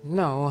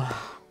 No,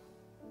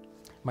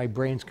 my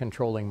brain's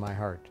controlling my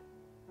heart.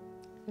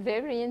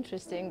 Very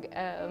interesting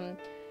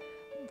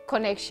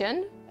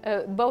connection,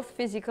 both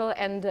physical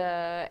and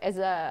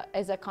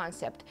as a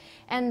concept.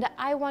 And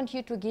I want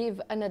you to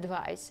give an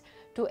advice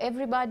to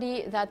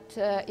everybody that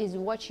is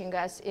watching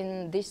us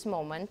in this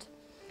moment,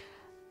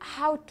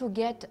 how to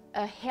get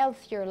a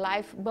healthier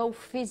life, both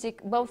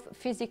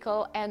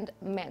physical and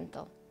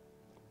mental.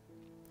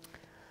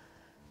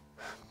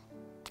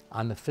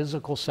 On the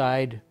physical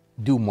side,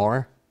 do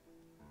more.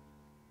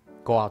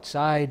 Go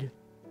outside.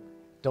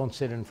 Don't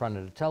sit in front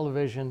of the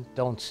television.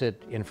 Don't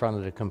sit in front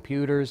of the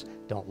computers.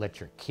 Don't let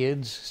your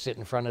kids sit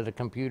in front of the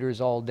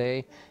computers all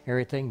day.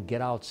 Everything,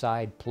 get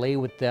outside, play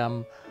with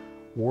them,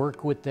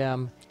 work with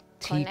them,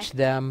 teach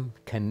them,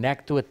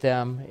 connect with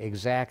them,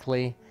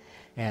 exactly.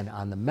 And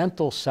on the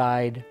mental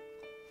side,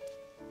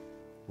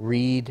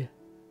 read,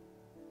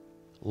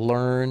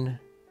 learn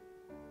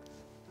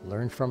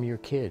from your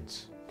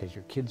kids, because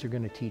your kids are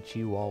going to teach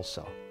you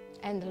also.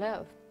 And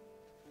love.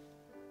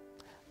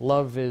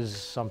 Love is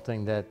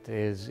something that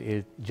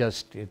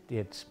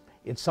it's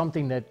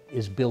something that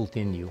is built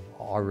in you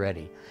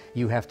already.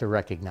 You have to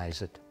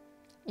recognize it.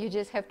 You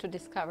just have to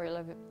discover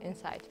love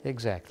inside.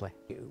 Exactly.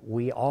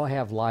 We all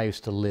have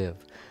lives to live.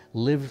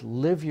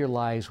 Live your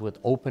lives with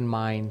open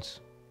minds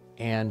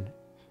and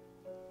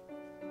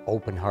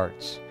open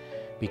hearts.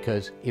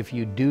 Because if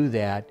you do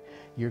that,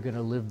 you're going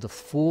to live the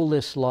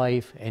fullest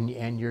life, and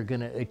you're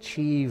going to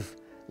achieve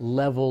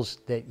levels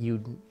that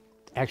you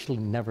actually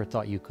never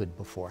thought you could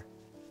before.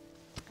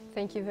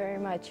 Thank you very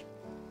much.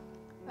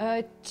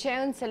 Ce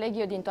înțeleg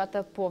eu din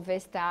toată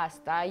povestea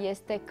asta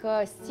este că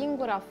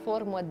singura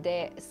formă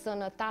de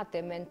sănătate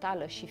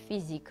mentală și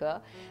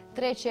fizică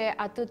trece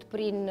atât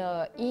prin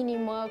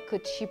inimă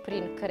cât și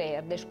prin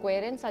creier. Deci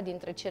coerența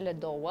dintre cele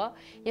două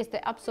este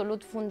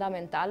absolut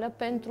fundamentală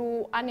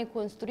pentru a ne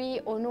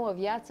construi o nouă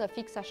viață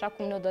fix așa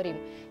cum ne dorim.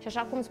 Și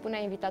așa cum spunea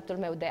invitatul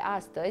meu de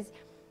astăzi,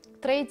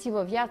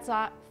 trăiți-vă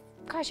viața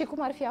ca și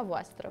cum ar fi a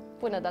voastră.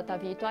 Până data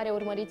viitoare,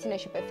 urmăriți-ne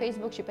și pe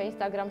Facebook, și pe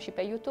Instagram, și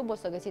pe YouTube. O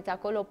să găsiți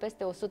acolo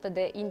peste 100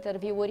 de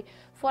interviuri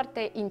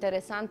foarte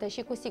interesante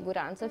și cu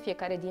siguranță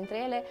fiecare dintre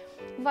ele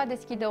va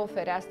deschide o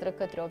fereastră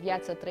către o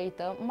viață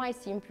trăită mai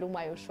simplu,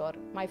 mai ușor,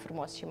 mai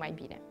frumos și mai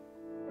bine.